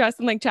dates, I'd be dressed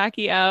in like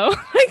Jackie O,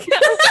 like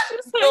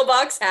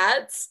pillbox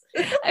hats.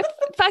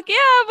 Fuck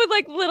yeah, with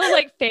like little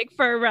like fake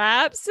fur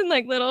wraps and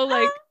like little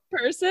like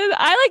purses.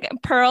 I like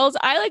pearls.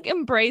 I like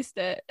embraced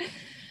it.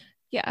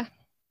 Yeah.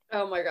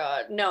 Oh my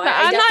god, no.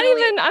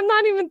 I'm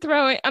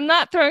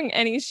not throwing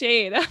any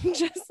shade. I'm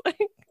just like.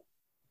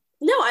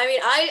 No, I mean,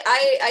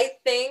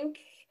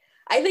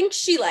 I think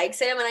she likes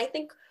him, and I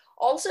think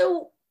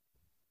also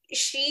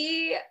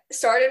she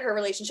started her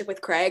relationship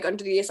with Craig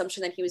under the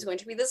assumption that he was going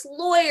to be this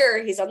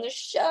lawyer. He's on the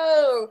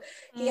show.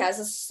 Mm-hmm. He has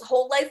this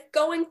whole life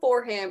going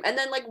for him. And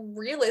then like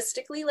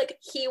realistically, like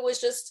he was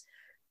just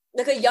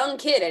like a young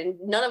kid, and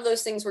none of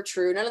those things were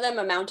true. None of them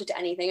amounted to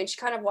anything. And she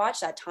kind of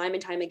watched that time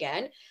and time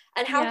again.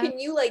 And how can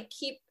you like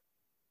keep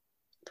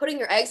putting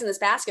your eggs in this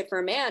basket for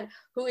a man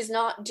who is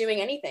not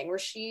doing anything, where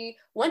she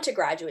went to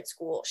graduate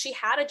school, she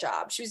had a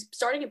job, she was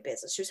starting a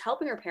business, she was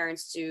helping her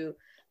parents do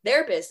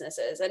their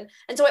businesses. And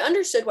so I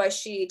understood why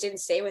she didn't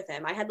stay with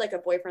him. I had like a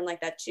boyfriend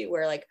like that too,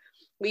 where like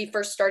we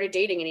first started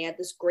dating and he had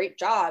this great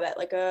job at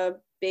like a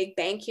big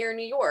bank here in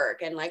New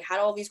York and like had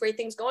all these great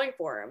things going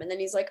for him. And then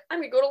he's like, I'm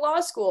gonna go to law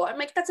school. I'm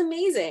like, that's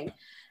amazing.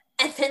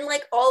 And then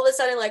like all of a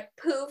sudden, like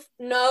poof,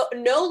 no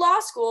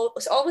law school.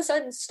 So all of a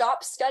sudden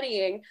stop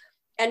studying.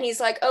 And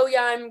he's like, oh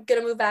yeah, I'm going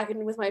to move back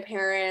in with my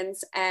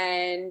parents,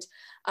 and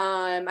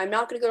I'm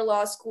not going to go to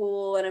law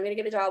school, and I'm going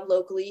to get a job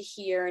locally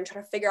here and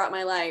try to figure out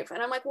my life.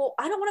 And I'm like, well,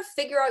 I don't want to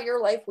figure out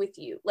your life with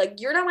you. Like,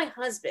 you're not my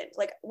husband.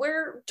 Like,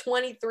 we're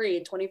 23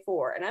 and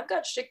 24 and I've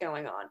got shit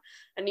going on.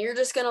 And you're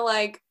just going to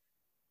like,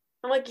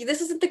 I'm like,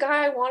 this isn't the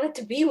guy I wanted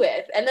to be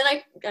with. And then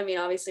I mean,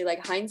 obviously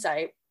like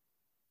hindsight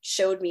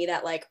showed me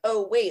that like,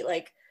 oh wait,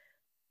 like,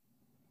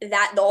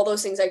 that all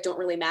those things like don't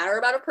really matter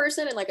about a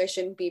person, and like I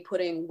shouldn't be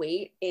putting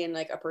weight in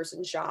like a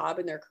person's job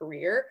and their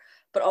career,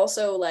 but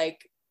also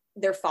like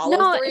their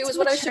follow-through was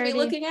what I should be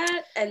looking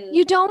at. And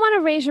you don't want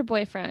to raise your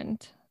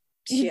boyfriend.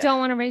 You don't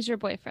want to raise your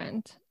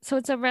boyfriend. So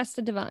it's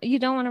Arrested Development. You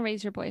don't want to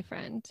raise your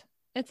boyfriend.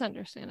 It's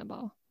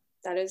understandable.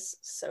 That is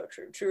so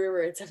true. True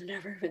words have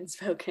never been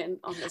spoken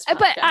on this podcast.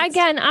 But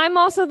again, I'm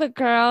also the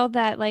girl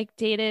that like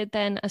dated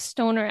then a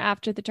stoner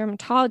after the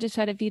dermatologist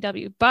who had a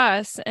VW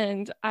bus,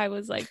 and I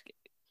was like,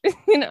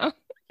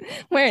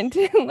 wearing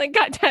like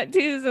got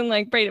tattoos and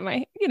like braided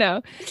my,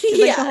 like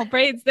the whole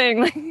braids thing.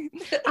 Like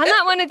I'm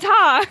not one to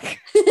talk.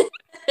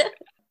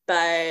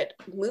 But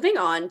moving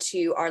on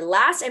to our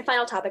last and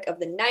final topic of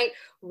the night,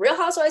 Real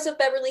Housewives of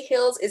Beverly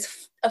Hills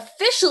is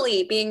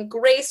officially being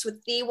graced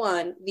with the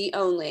one, the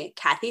only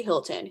Kathy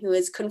Hilton, who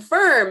is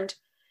confirmed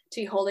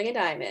to be holding a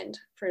diamond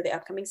for the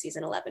upcoming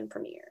season 11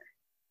 premiere.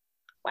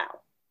 Wow.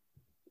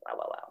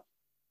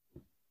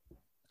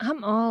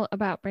 I'm all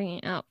about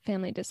bringing out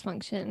family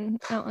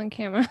dysfunction out on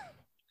camera.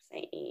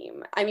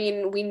 Same. I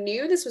mean, we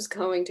knew this was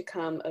going to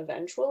come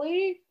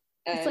eventually.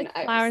 It's like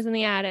Flowers in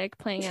the Attic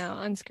playing out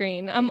on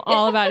screen. I'm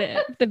all about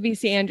it. The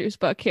VC Andrews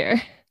book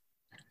here.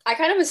 I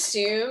kind of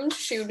assumed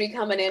she would be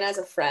coming in as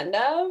a friend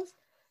of,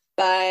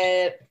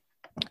 but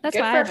that's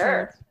good what for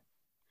her.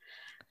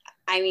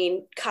 I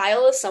mean,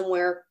 Kyle is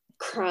somewhere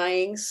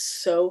crying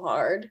so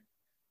hard.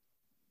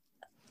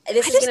 I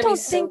just don't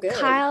think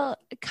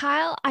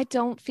Kyle, I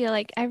don't feel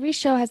like every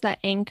show has that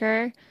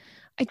anchor.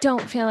 I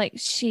don't feel like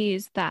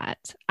she's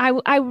that.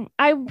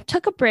 I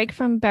took a break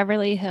from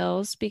Beverly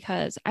Hills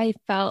because I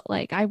felt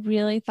like I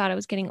really thought I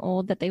was getting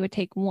old, that they would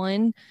take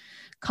one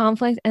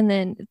conflict and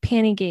then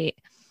Pantygate,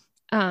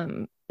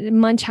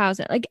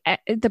 Munchausen, like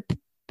the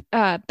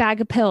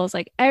bag of pills,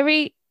 like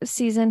every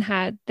season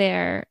had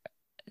their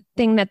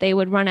thing that they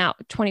would run out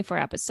 24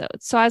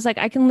 episodes. So I was like,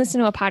 I can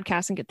listen to a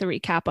podcast and get the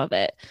recap of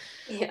it.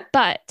 Yeah.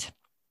 But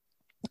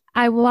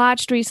I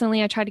watched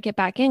recently, I tried to get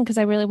back in because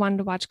I really wanted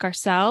to watch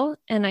Garcelle,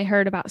 and I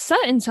heard about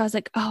Sutton. So I was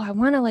like, oh, I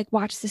want to like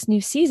watch this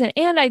new season.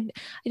 And I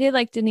did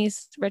like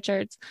Denise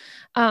Richards.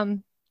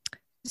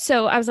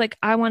 So I was like,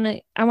 I want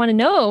to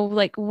know,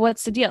 like,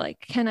 what's the deal? Like,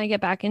 can I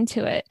get back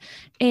into it?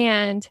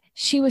 And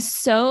she was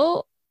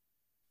so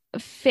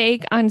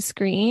fake on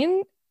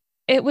screen.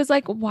 It was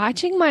like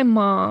watching my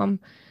mom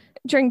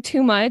drink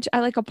too much at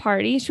like a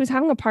party. She was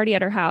having a party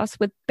at her house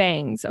with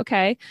bangs,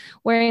 okay,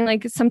 wearing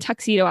like some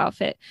tuxedo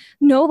outfit.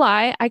 No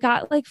lie, I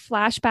got like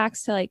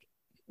flashbacks to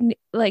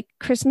like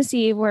Christmas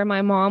Eve where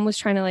my mom was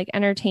trying to like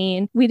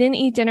entertain. We didn't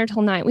eat dinner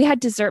till 9. We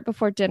had dessert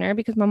before dinner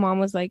because my mom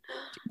was like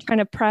trying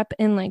to prep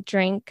and like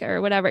drink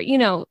or whatever. You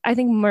know, I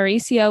think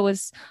Mauricio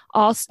was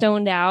all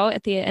stoned out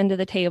at the end of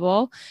the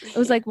table. It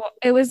was like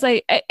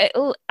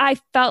I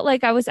felt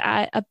like I was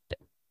at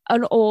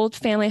an old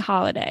family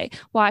holiday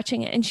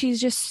watching it, and she's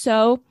just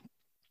so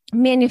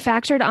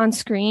manufactured on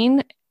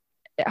screen.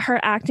 Her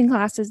acting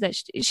classes that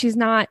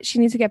she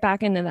needs to get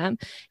back into them.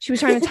 She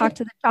was trying to talk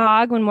to the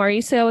dog when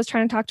Mauricio was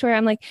trying to talk to her.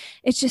 I'm like,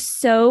 it's just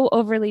so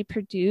overly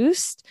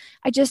produced.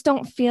 I just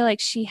don't feel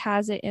like she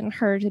has it in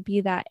her to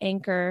be that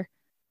anchor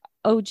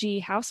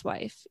OG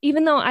housewife,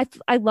 even though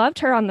I loved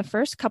her on the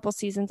first couple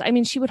seasons. I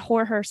mean, she would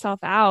whore herself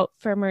out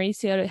for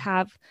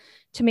Mauricio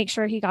to make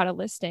sure he got a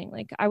listing.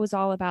 Like, I was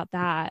all about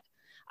that.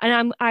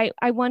 And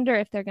I wonder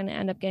if they're going to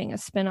end up getting a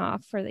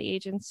spinoff for the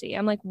agency.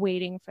 I'm like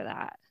waiting for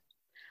that.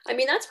 I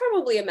mean, that's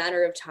probably a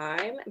matter of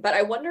time, but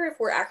I wonder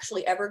if we're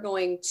actually ever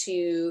going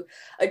to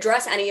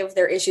address any of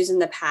their issues in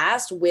the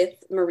past with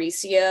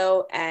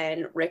Mauricio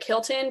and Rick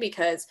Hilton,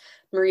 because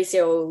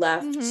Mauricio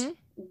left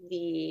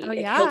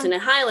Hilton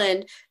and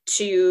Highland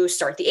to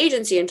start the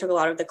agency and took a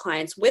lot of the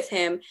clients with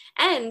him.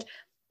 And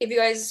if you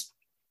guys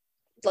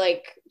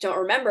don't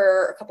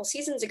remember, a couple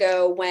seasons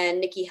ago when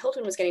Nikki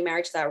Hilton was getting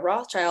married to that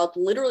Rothschild,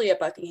 literally at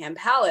Buckingham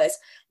Palace,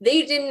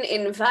 they didn't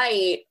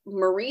invite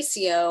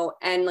Mauricio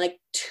and like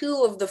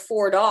 2 of the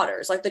 4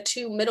 daughters, like the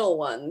 2 middle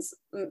ones,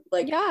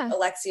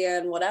 Alexia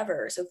and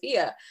whatever,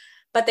 Sophia,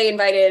 but they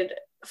invited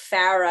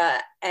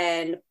Farrah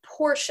and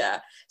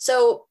Portia.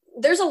 So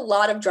there's a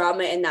lot of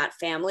drama in that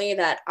family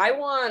that I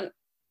want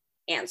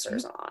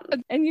answers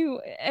on.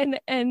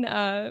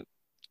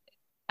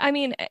 I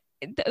mean,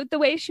 the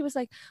way she was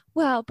like,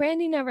 well,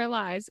 Brandy never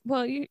lies.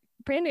 Well,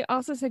 Brandy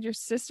also said your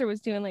sister was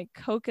doing like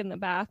coke in the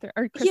bathroom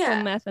or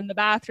crystal meth in the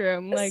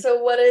bathroom. Like,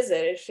 so what is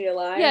it? Is she a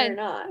liar or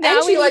not?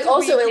 And she like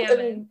also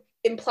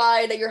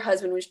implied that your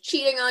husband was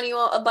cheating on you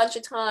a bunch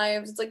of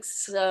times. It's like,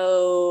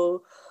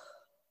 so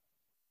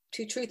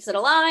 2 truths and a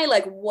lie.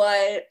 Like,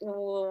 what?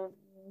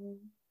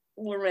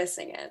 We're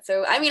missing it.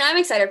 So, I mean, I'm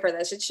excited for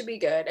this. It should be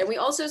good. And we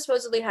also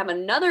supposedly have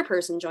another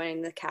person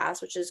joining the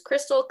cast, which is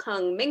Crystal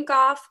Kung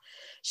Minkoff.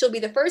 She'll be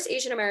the first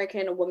Asian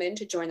American woman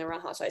to join the Real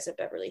Housewives of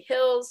Beverly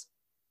Hills.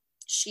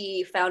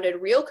 She founded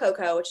Real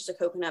Cocoa, which is a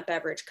coconut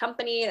beverage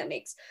company that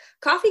makes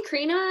coffee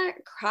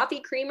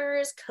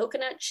creamers,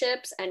 coconut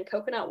chips, and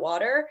coconut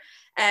water.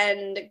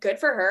 And good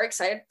for her.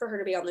 Excited for her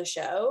to be on the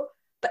show.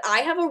 But I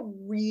have a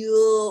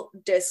real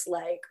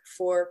dislike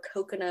for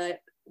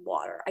coconut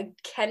water. I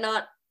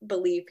cannot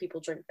believe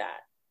people drink that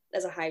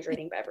as a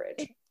hydrating beverage.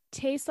 It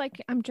tastes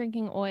like I'm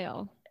drinking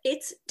oil.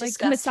 It's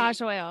disgusting. Like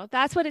massage oil.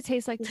 That's what it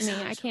tastes like to me.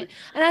 I can't.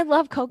 And I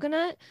love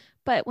coconut,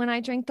 but when I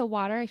drink the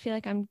water, I feel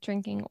like I'm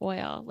drinking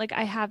oil. Like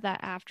I have that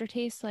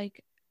aftertaste.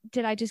 Like,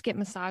 did I just get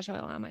massage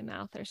oil on my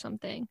mouth or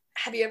something?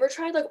 Have you ever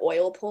tried like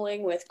oil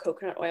pulling with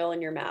coconut oil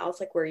in your mouth?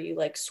 Like where you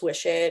like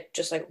swish it,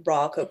 just like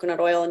raw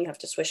coconut oil, and you have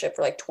to swish it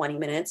for like 20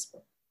 minutes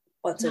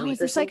once a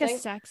week or something?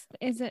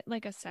 Is it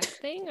like a sex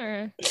thing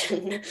or?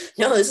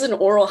 No, this is an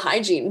oral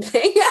hygiene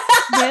thing.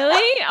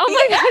 Really? Oh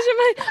my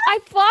gosh, I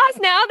floss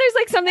now. There's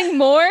like something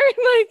more.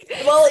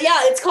 Like, well, yeah,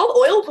 it's called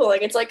oil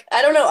pulling. It's like,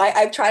 I don't know.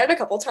 I've tried it a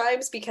couple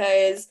times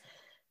because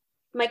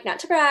I'm like, not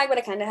to brag, but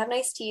I kind of have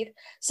nice teeth.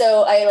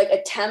 So I like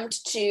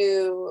attempt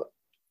to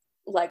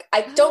like,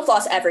 I don't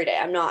floss every day.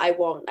 I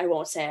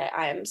won't say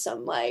I am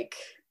some like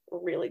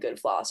really good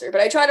flosser,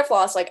 but I try to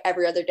floss like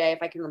every other day if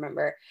I can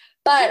remember.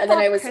 But then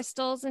I was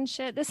crystals and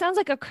shit. This sounds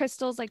like a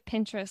crystals like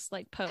Pinterest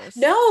like post.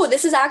 No,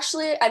 this is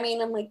actually, I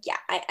mean, I'm like, yeah,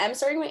 I am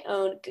starting my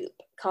own goop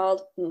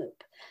called Moop,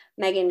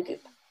 Megan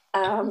Goop.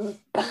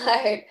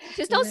 But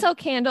just don't sell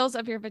candles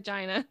of your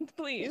vagina,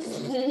 please.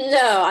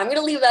 No, I'm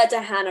gonna leave that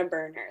to Hannah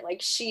Berner.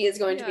 Like she is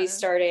going to be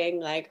starting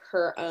like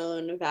her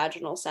own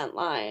vaginal scent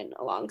line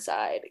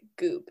alongside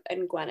Goop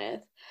and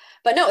Gwyneth.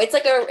 But no, it's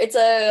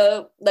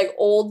a like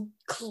old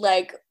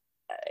like.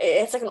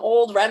 It's like an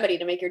old remedy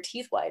to make your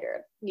teeth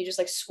whiter. You just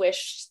like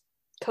swish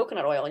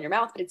coconut oil in your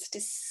mouth, but it's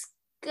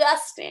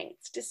disgusting.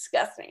 It's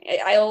disgusting.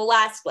 I'll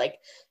last like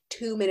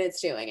 2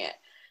 minutes doing it.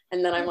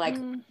 And then I'm like,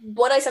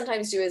 what I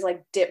sometimes do is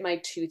like dip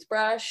my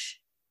toothbrush.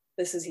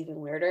 This is even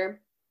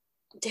weirder.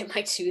 Dip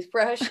my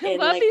toothbrush in,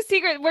 I love these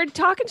secrets. We're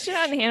talking shit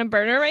on Hannah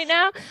Berner right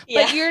now,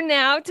 but you're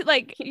now to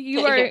like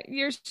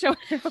you're showing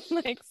your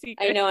own like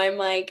secrets. I know. I'm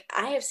like,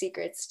 I have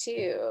secrets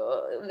too.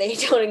 They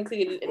don't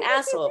include an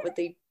asshole, but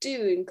they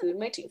do include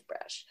my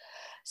toothbrush.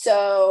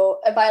 So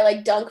if I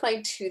like dunk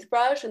my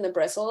toothbrush and the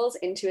bristles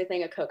into a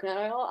thing of coconut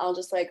oil, I'll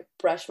just like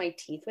brush my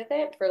teeth with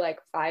it for like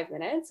 5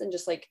 minutes and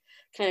just like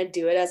kind of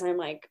do it as I'm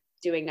like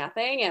doing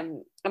nothing.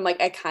 And I'm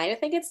like, I kind of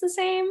think it's the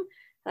same.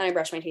 And I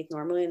brush my teeth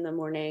normally in the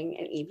morning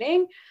and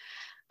evening.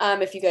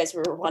 If you guys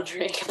were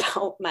wondering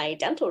about my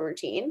dental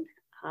routine.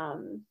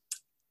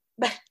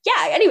 But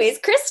yeah, anyways,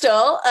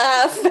 Crystal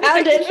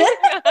found it.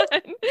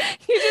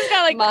 You just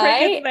got like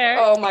crickets there.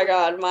 Oh my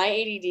God, my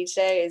ADD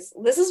today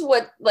this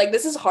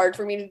is hard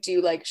for me to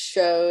do like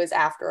shows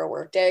after a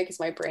work day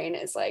because my brain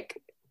is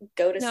like,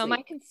 go to sleep. No,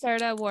 my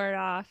Concerta wore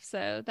off,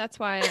 so that's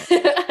why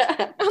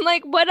I'm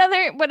like, what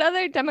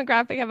other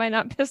demographic have I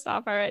not pissed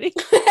off already?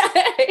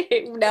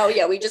 No,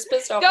 yeah, we just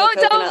pissed off.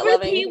 Don't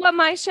repeat what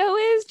my show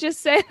is. Just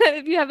say that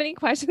if you have any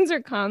questions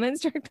or comments,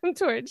 direct them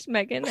towards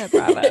Megan at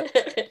Bravo.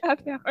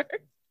 Happy hour.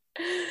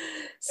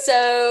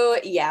 So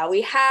yeah,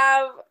 we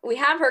have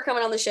her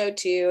coming on the show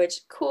too, which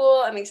is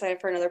cool. I'm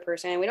excited for another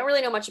person. We don't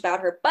really know much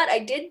about her, but I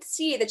did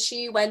see that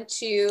she went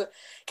to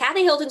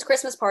Kathy Hilton's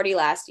Christmas party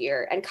last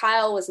year, and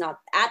Kyle was not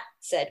at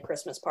said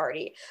Christmas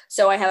party.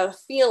 So I have a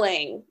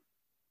feeling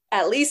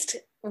at least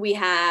we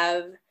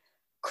have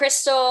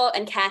Crystal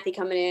and Kathy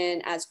coming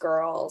in as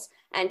girls,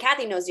 and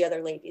Kathy knows the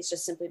other ladies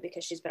just simply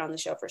because she's been on the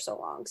show for so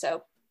long.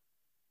 So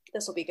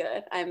this will be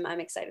good. I'm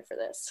excited for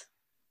this.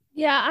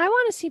 Yeah, I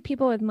want to see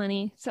people with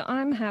money, so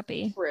I'm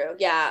happy. True.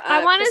 Yeah.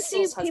 I want to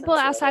see people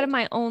outside of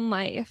my own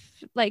life,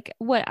 like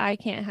what I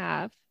can't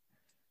have.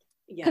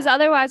 Because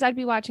otherwise I'd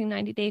be watching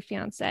 90 Day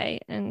Fiancé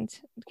and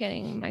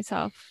getting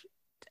myself,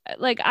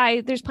 like,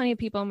 there's plenty of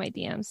people in my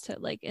DMs to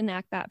like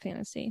enact that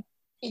fantasy.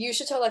 You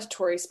should tell that to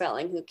Tori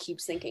Spelling, who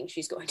keeps thinking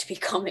she's going to be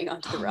coming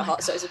onto the Real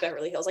Housewives of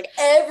Beverly Hills. Like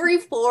every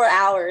 4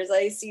 hours,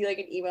 I see like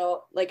an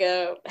email, like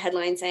a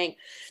headline saying,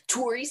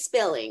 Tori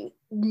Spelling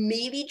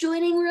maybe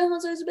joining Real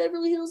Housewives of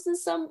Beverly Hills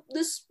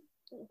this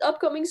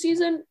upcoming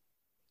season.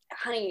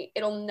 Honey,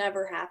 it'll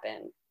never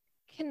happen.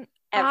 Ever.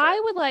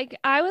 I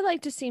would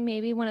like to see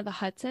maybe one of the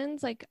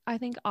Hudsons. Like I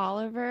think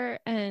Oliver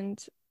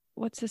and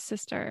what's his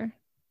sister,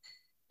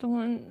 the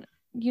one.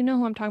 You know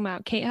who I'm talking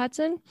about, Kate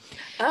Hudson.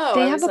 Oh,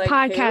 they have a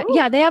podcast. Who?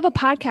 Yeah, they have a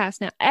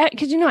podcast now.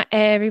 Because you know what?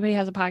 Everybody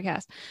has a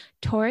podcast.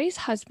 Tori's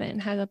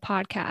husband has a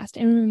podcast.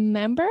 And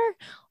remember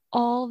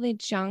all the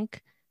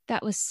junk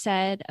that was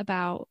said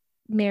about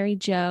Mary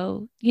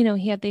Jo? You know,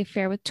 he had the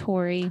affair with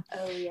Tori.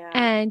 Oh, yeah.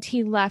 And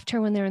he left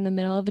her when they were in the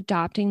middle of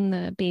adopting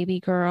the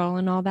baby girl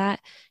and all that.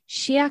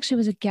 She actually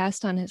was a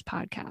guest on his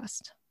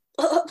podcast.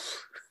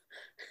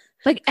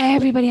 Like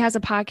everybody has a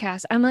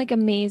podcast. I'm like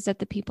amazed at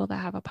the people that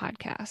have a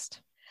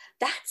podcast.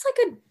 That's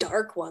like a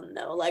dark one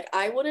though. Like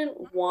I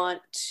wouldn't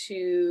want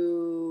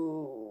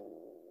to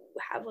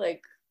have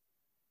like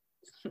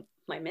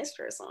my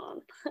mistress on.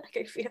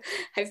 Like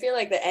I feel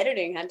like the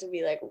editing had to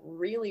be like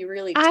really,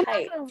 really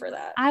tight for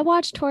that. I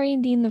watched Tori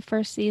and Dean the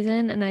first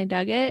season and I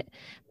dug it,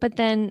 but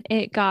then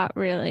it got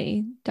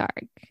really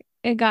dark.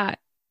 It got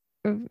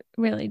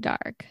really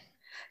dark.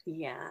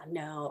 Yeah,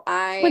 no.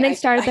 When they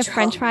started the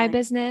French fry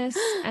business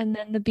and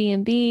then the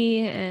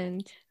B&B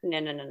and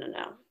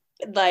No.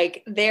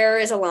 Like there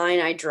is a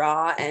line I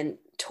draw, and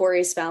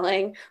Tori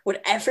Spelling,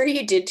 whatever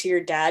you did to your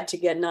dad to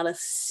get not a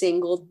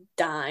single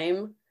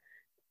dime,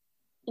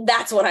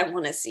 that's what I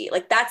want to see.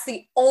 Like that's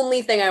the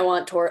only thing I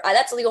want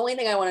that's the only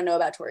thing I want to know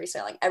about Tori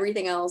Spelling.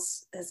 Everything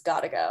else has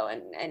got to go,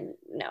 and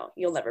no,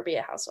 you'll never be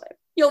a housewife.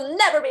 You'll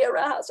never be a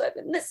real housewife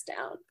in this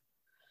town.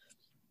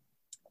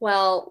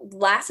 Well,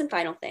 last and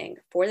final thing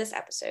for this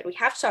episode, we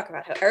have to talk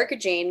about how Erika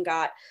Jayne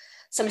got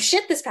some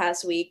shit this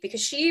past week because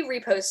she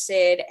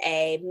reposted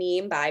a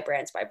meme by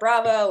Brands by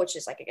Bravo, which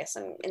is like, I guess,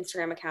 an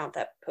Instagram account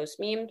that posts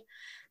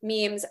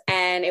memes.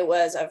 And it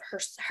was of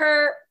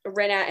her,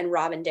 Rinna, and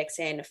Robin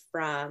Dixon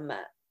from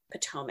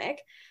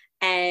Potomac.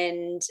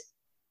 And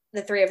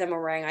the three of them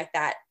were wearing like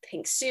that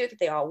pink suit that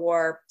they all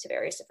wore to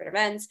various different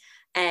events.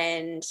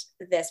 And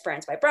this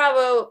Brands by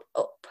Bravo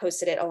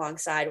posted it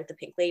alongside with the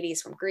pink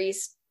ladies from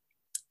Greece.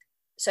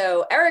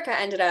 So Erika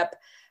ended up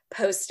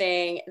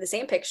posting the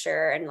same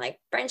picture and like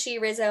Frenchie,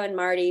 Rizzo, and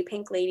Marty,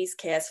 pink ladies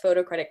kiss,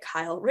 photo credit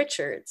Kyle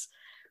Richards.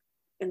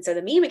 And so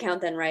the meme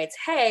account then writes,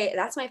 hey,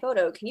 that's my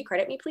photo. Can you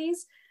credit me,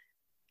 please?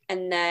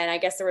 And then I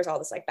guess there was all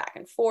this like back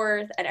and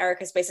forth. And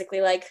Erika's basically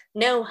like,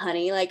 no,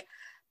 honey, like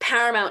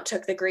Paramount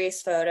took the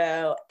Greece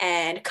photo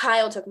and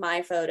Kyle took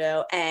my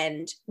photo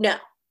and no.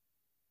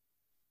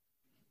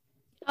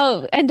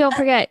 Oh, and don't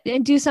forget,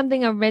 and do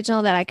something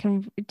original that I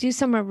can do,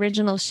 some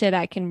original shit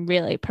I can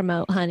really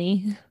promote,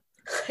 honey.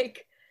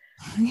 Like,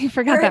 you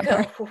forgot Erika,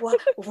 that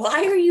part.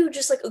 Why are you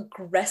just like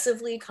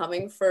aggressively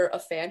coming for a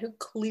fan who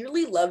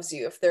clearly loves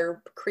you if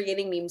they're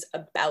creating memes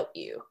about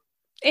you?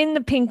 In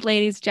the pink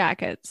ladies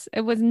jackets.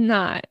 It was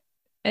not,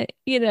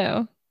 you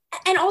know.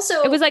 And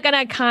also, it was like an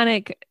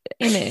iconic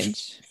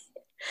image.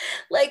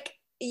 Like,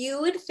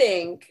 you would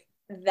think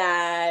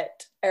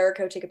that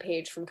Erika would take a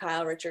page from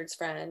Kyle Richards'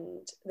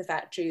 friend, the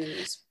Fat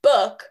Jew's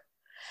book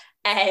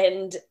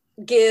and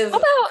give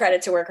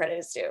credit to where credit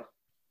is due.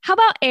 How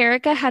about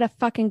Erika had a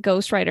fucking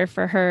ghostwriter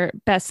for her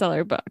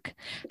bestseller book?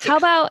 How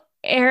about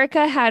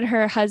Erica had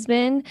her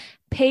husband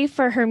pay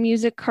for her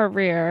music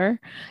career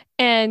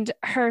and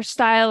her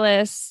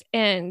stylist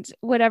and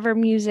whatever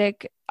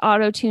music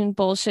auto-tune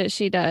bullshit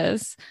she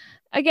does.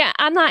 Again,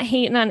 I'm not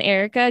hating on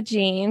Erica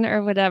Jane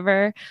or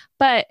whatever,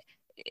 but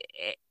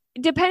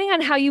depending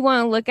on how you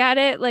want to look at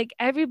it, like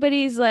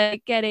everybody's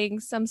like getting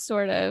some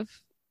sort of,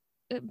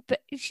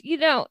 but you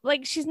know,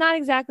 like she's not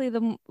exactly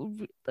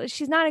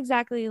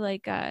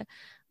like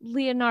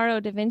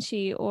Leonardo da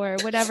Vinci or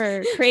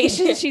whatever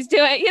creation she's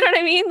doing. You know what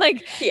I mean?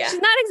 Like she's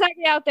not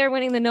exactly out there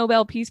winning the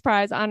Nobel Peace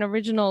Prize on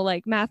original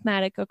like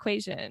mathematical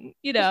equation,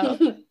 you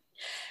know?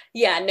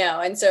 Yeah,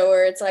 no. And so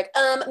where it's like,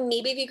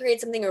 maybe if you create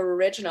something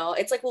original,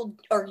 it's like, well,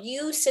 are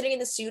you sitting in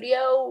the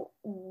studio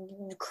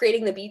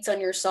creating the beats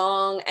on your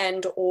song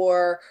and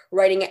or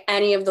writing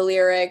any of the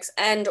lyrics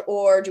and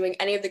or doing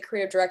any of the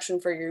creative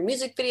direction for your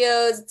music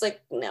videos? It's like,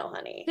 no,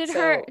 honey. Did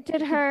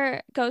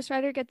her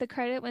ghostwriter get the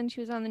credit when she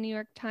was on the New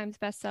York Times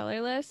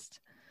bestseller list?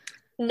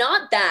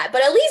 Not that,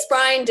 but at least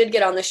Brian did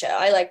get on the show.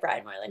 I like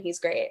Brian Moylan. He's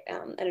great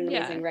and an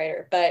amazing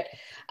writer. But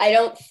I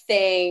don't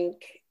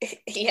think,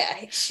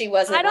 she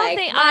wasn't.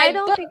 I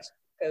don't think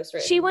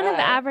she wouldn't have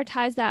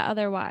advertised that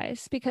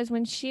otherwise, because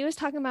when she was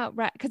talking about,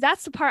 because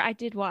that's the part I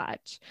did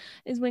watch,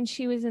 is when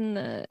she was in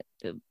the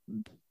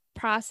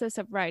process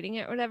of writing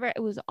it or whatever,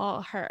 it was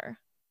all her.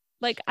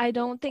 Like, I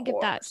don't think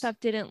if that stuff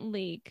didn't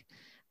leak,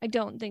 I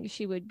don't think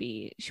she wouldn't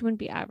be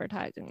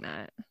advertising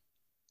that.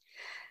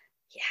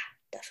 Yeah,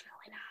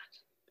 definitely not.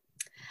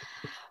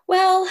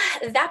 Well,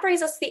 that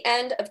brings us to the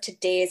end of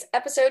today's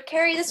episode.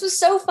 Carrie, this was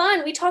so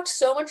fun. We talked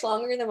so much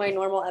longer than my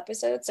normal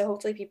episode, so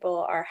hopefully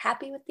people are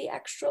happy with the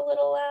extra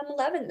little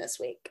Levin this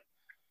week.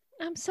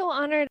 I'm so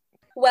honored.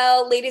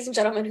 Well, ladies and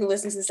gentlemen who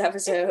listen to this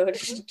episode,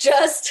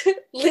 just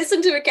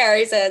listen to what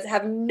Carrie says,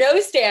 have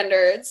no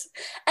standards,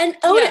 and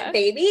own it,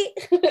 baby.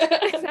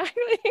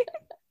 Exactly.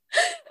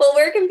 Well,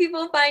 where can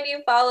people find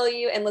you, follow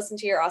you, and listen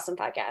to your awesome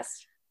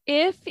podcast?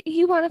 If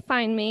you want to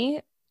find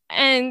me,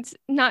 and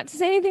not to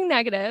say anything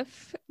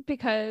negative,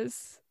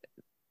 because,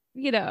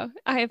 you know,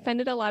 I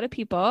offended a lot of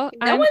people.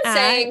 No one's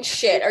saying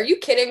shit. Are you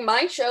kidding?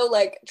 My show,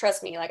 like,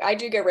 trust me, like, I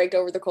do get raked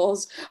over the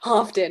coals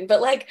often,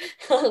 but like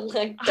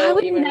I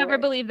would never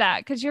believe that,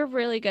 because you're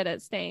really good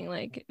at staying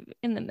like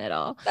in the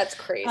middle. That's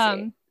crazy.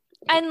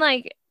 And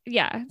like,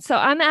 yeah, so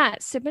I'm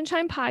at Sip and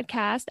Shine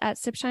Podcast, at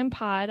Sip Shine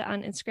Pod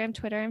on Instagram,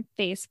 Twitter, and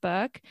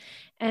Facebook.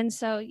 And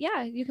so,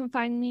 yeah, you can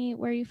find me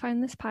where you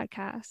find this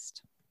podcast.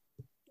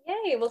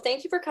 Yay. Well,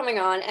 thank you for coming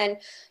on. And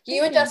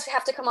you and Jess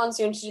have to come on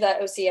soon to do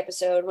that OC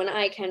episode when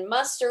I can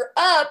muster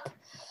up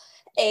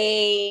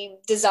a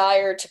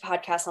desire to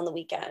podcast on the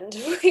weekend.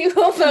 We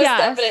will most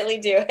definitely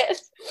do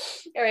it.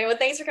 All right. Well,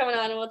 thanks for coming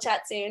on, and we'll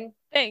chat soon.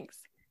 Thanks.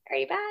 All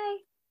right. Bye.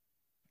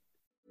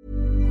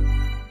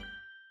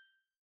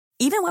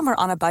 Even when we're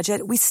on a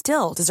budget, we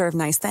still deserve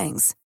nice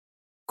things.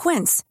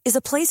 Quince is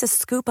a place to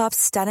scoop up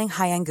stunning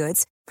high-end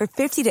goods for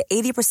 50 to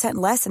 80%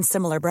 less than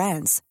similar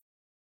brands.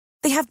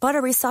 They have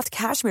buttery soft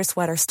cashmere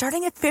sweaters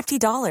starting at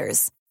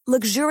 $50,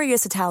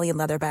 luxurious Italian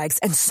leather bags,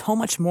 and so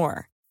much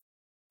more.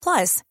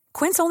 Plus,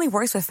 Quince only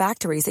works with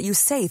factories that use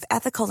safe,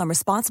 ethical, and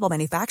responsible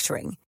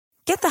manufacturing.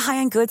 Get the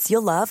high-end goods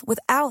you'll love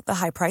without the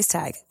high price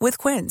tag with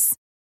Quince.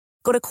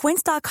 Go to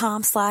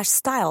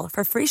quince.com/style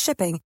for free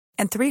shipping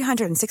and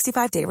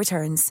 365-day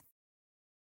returns.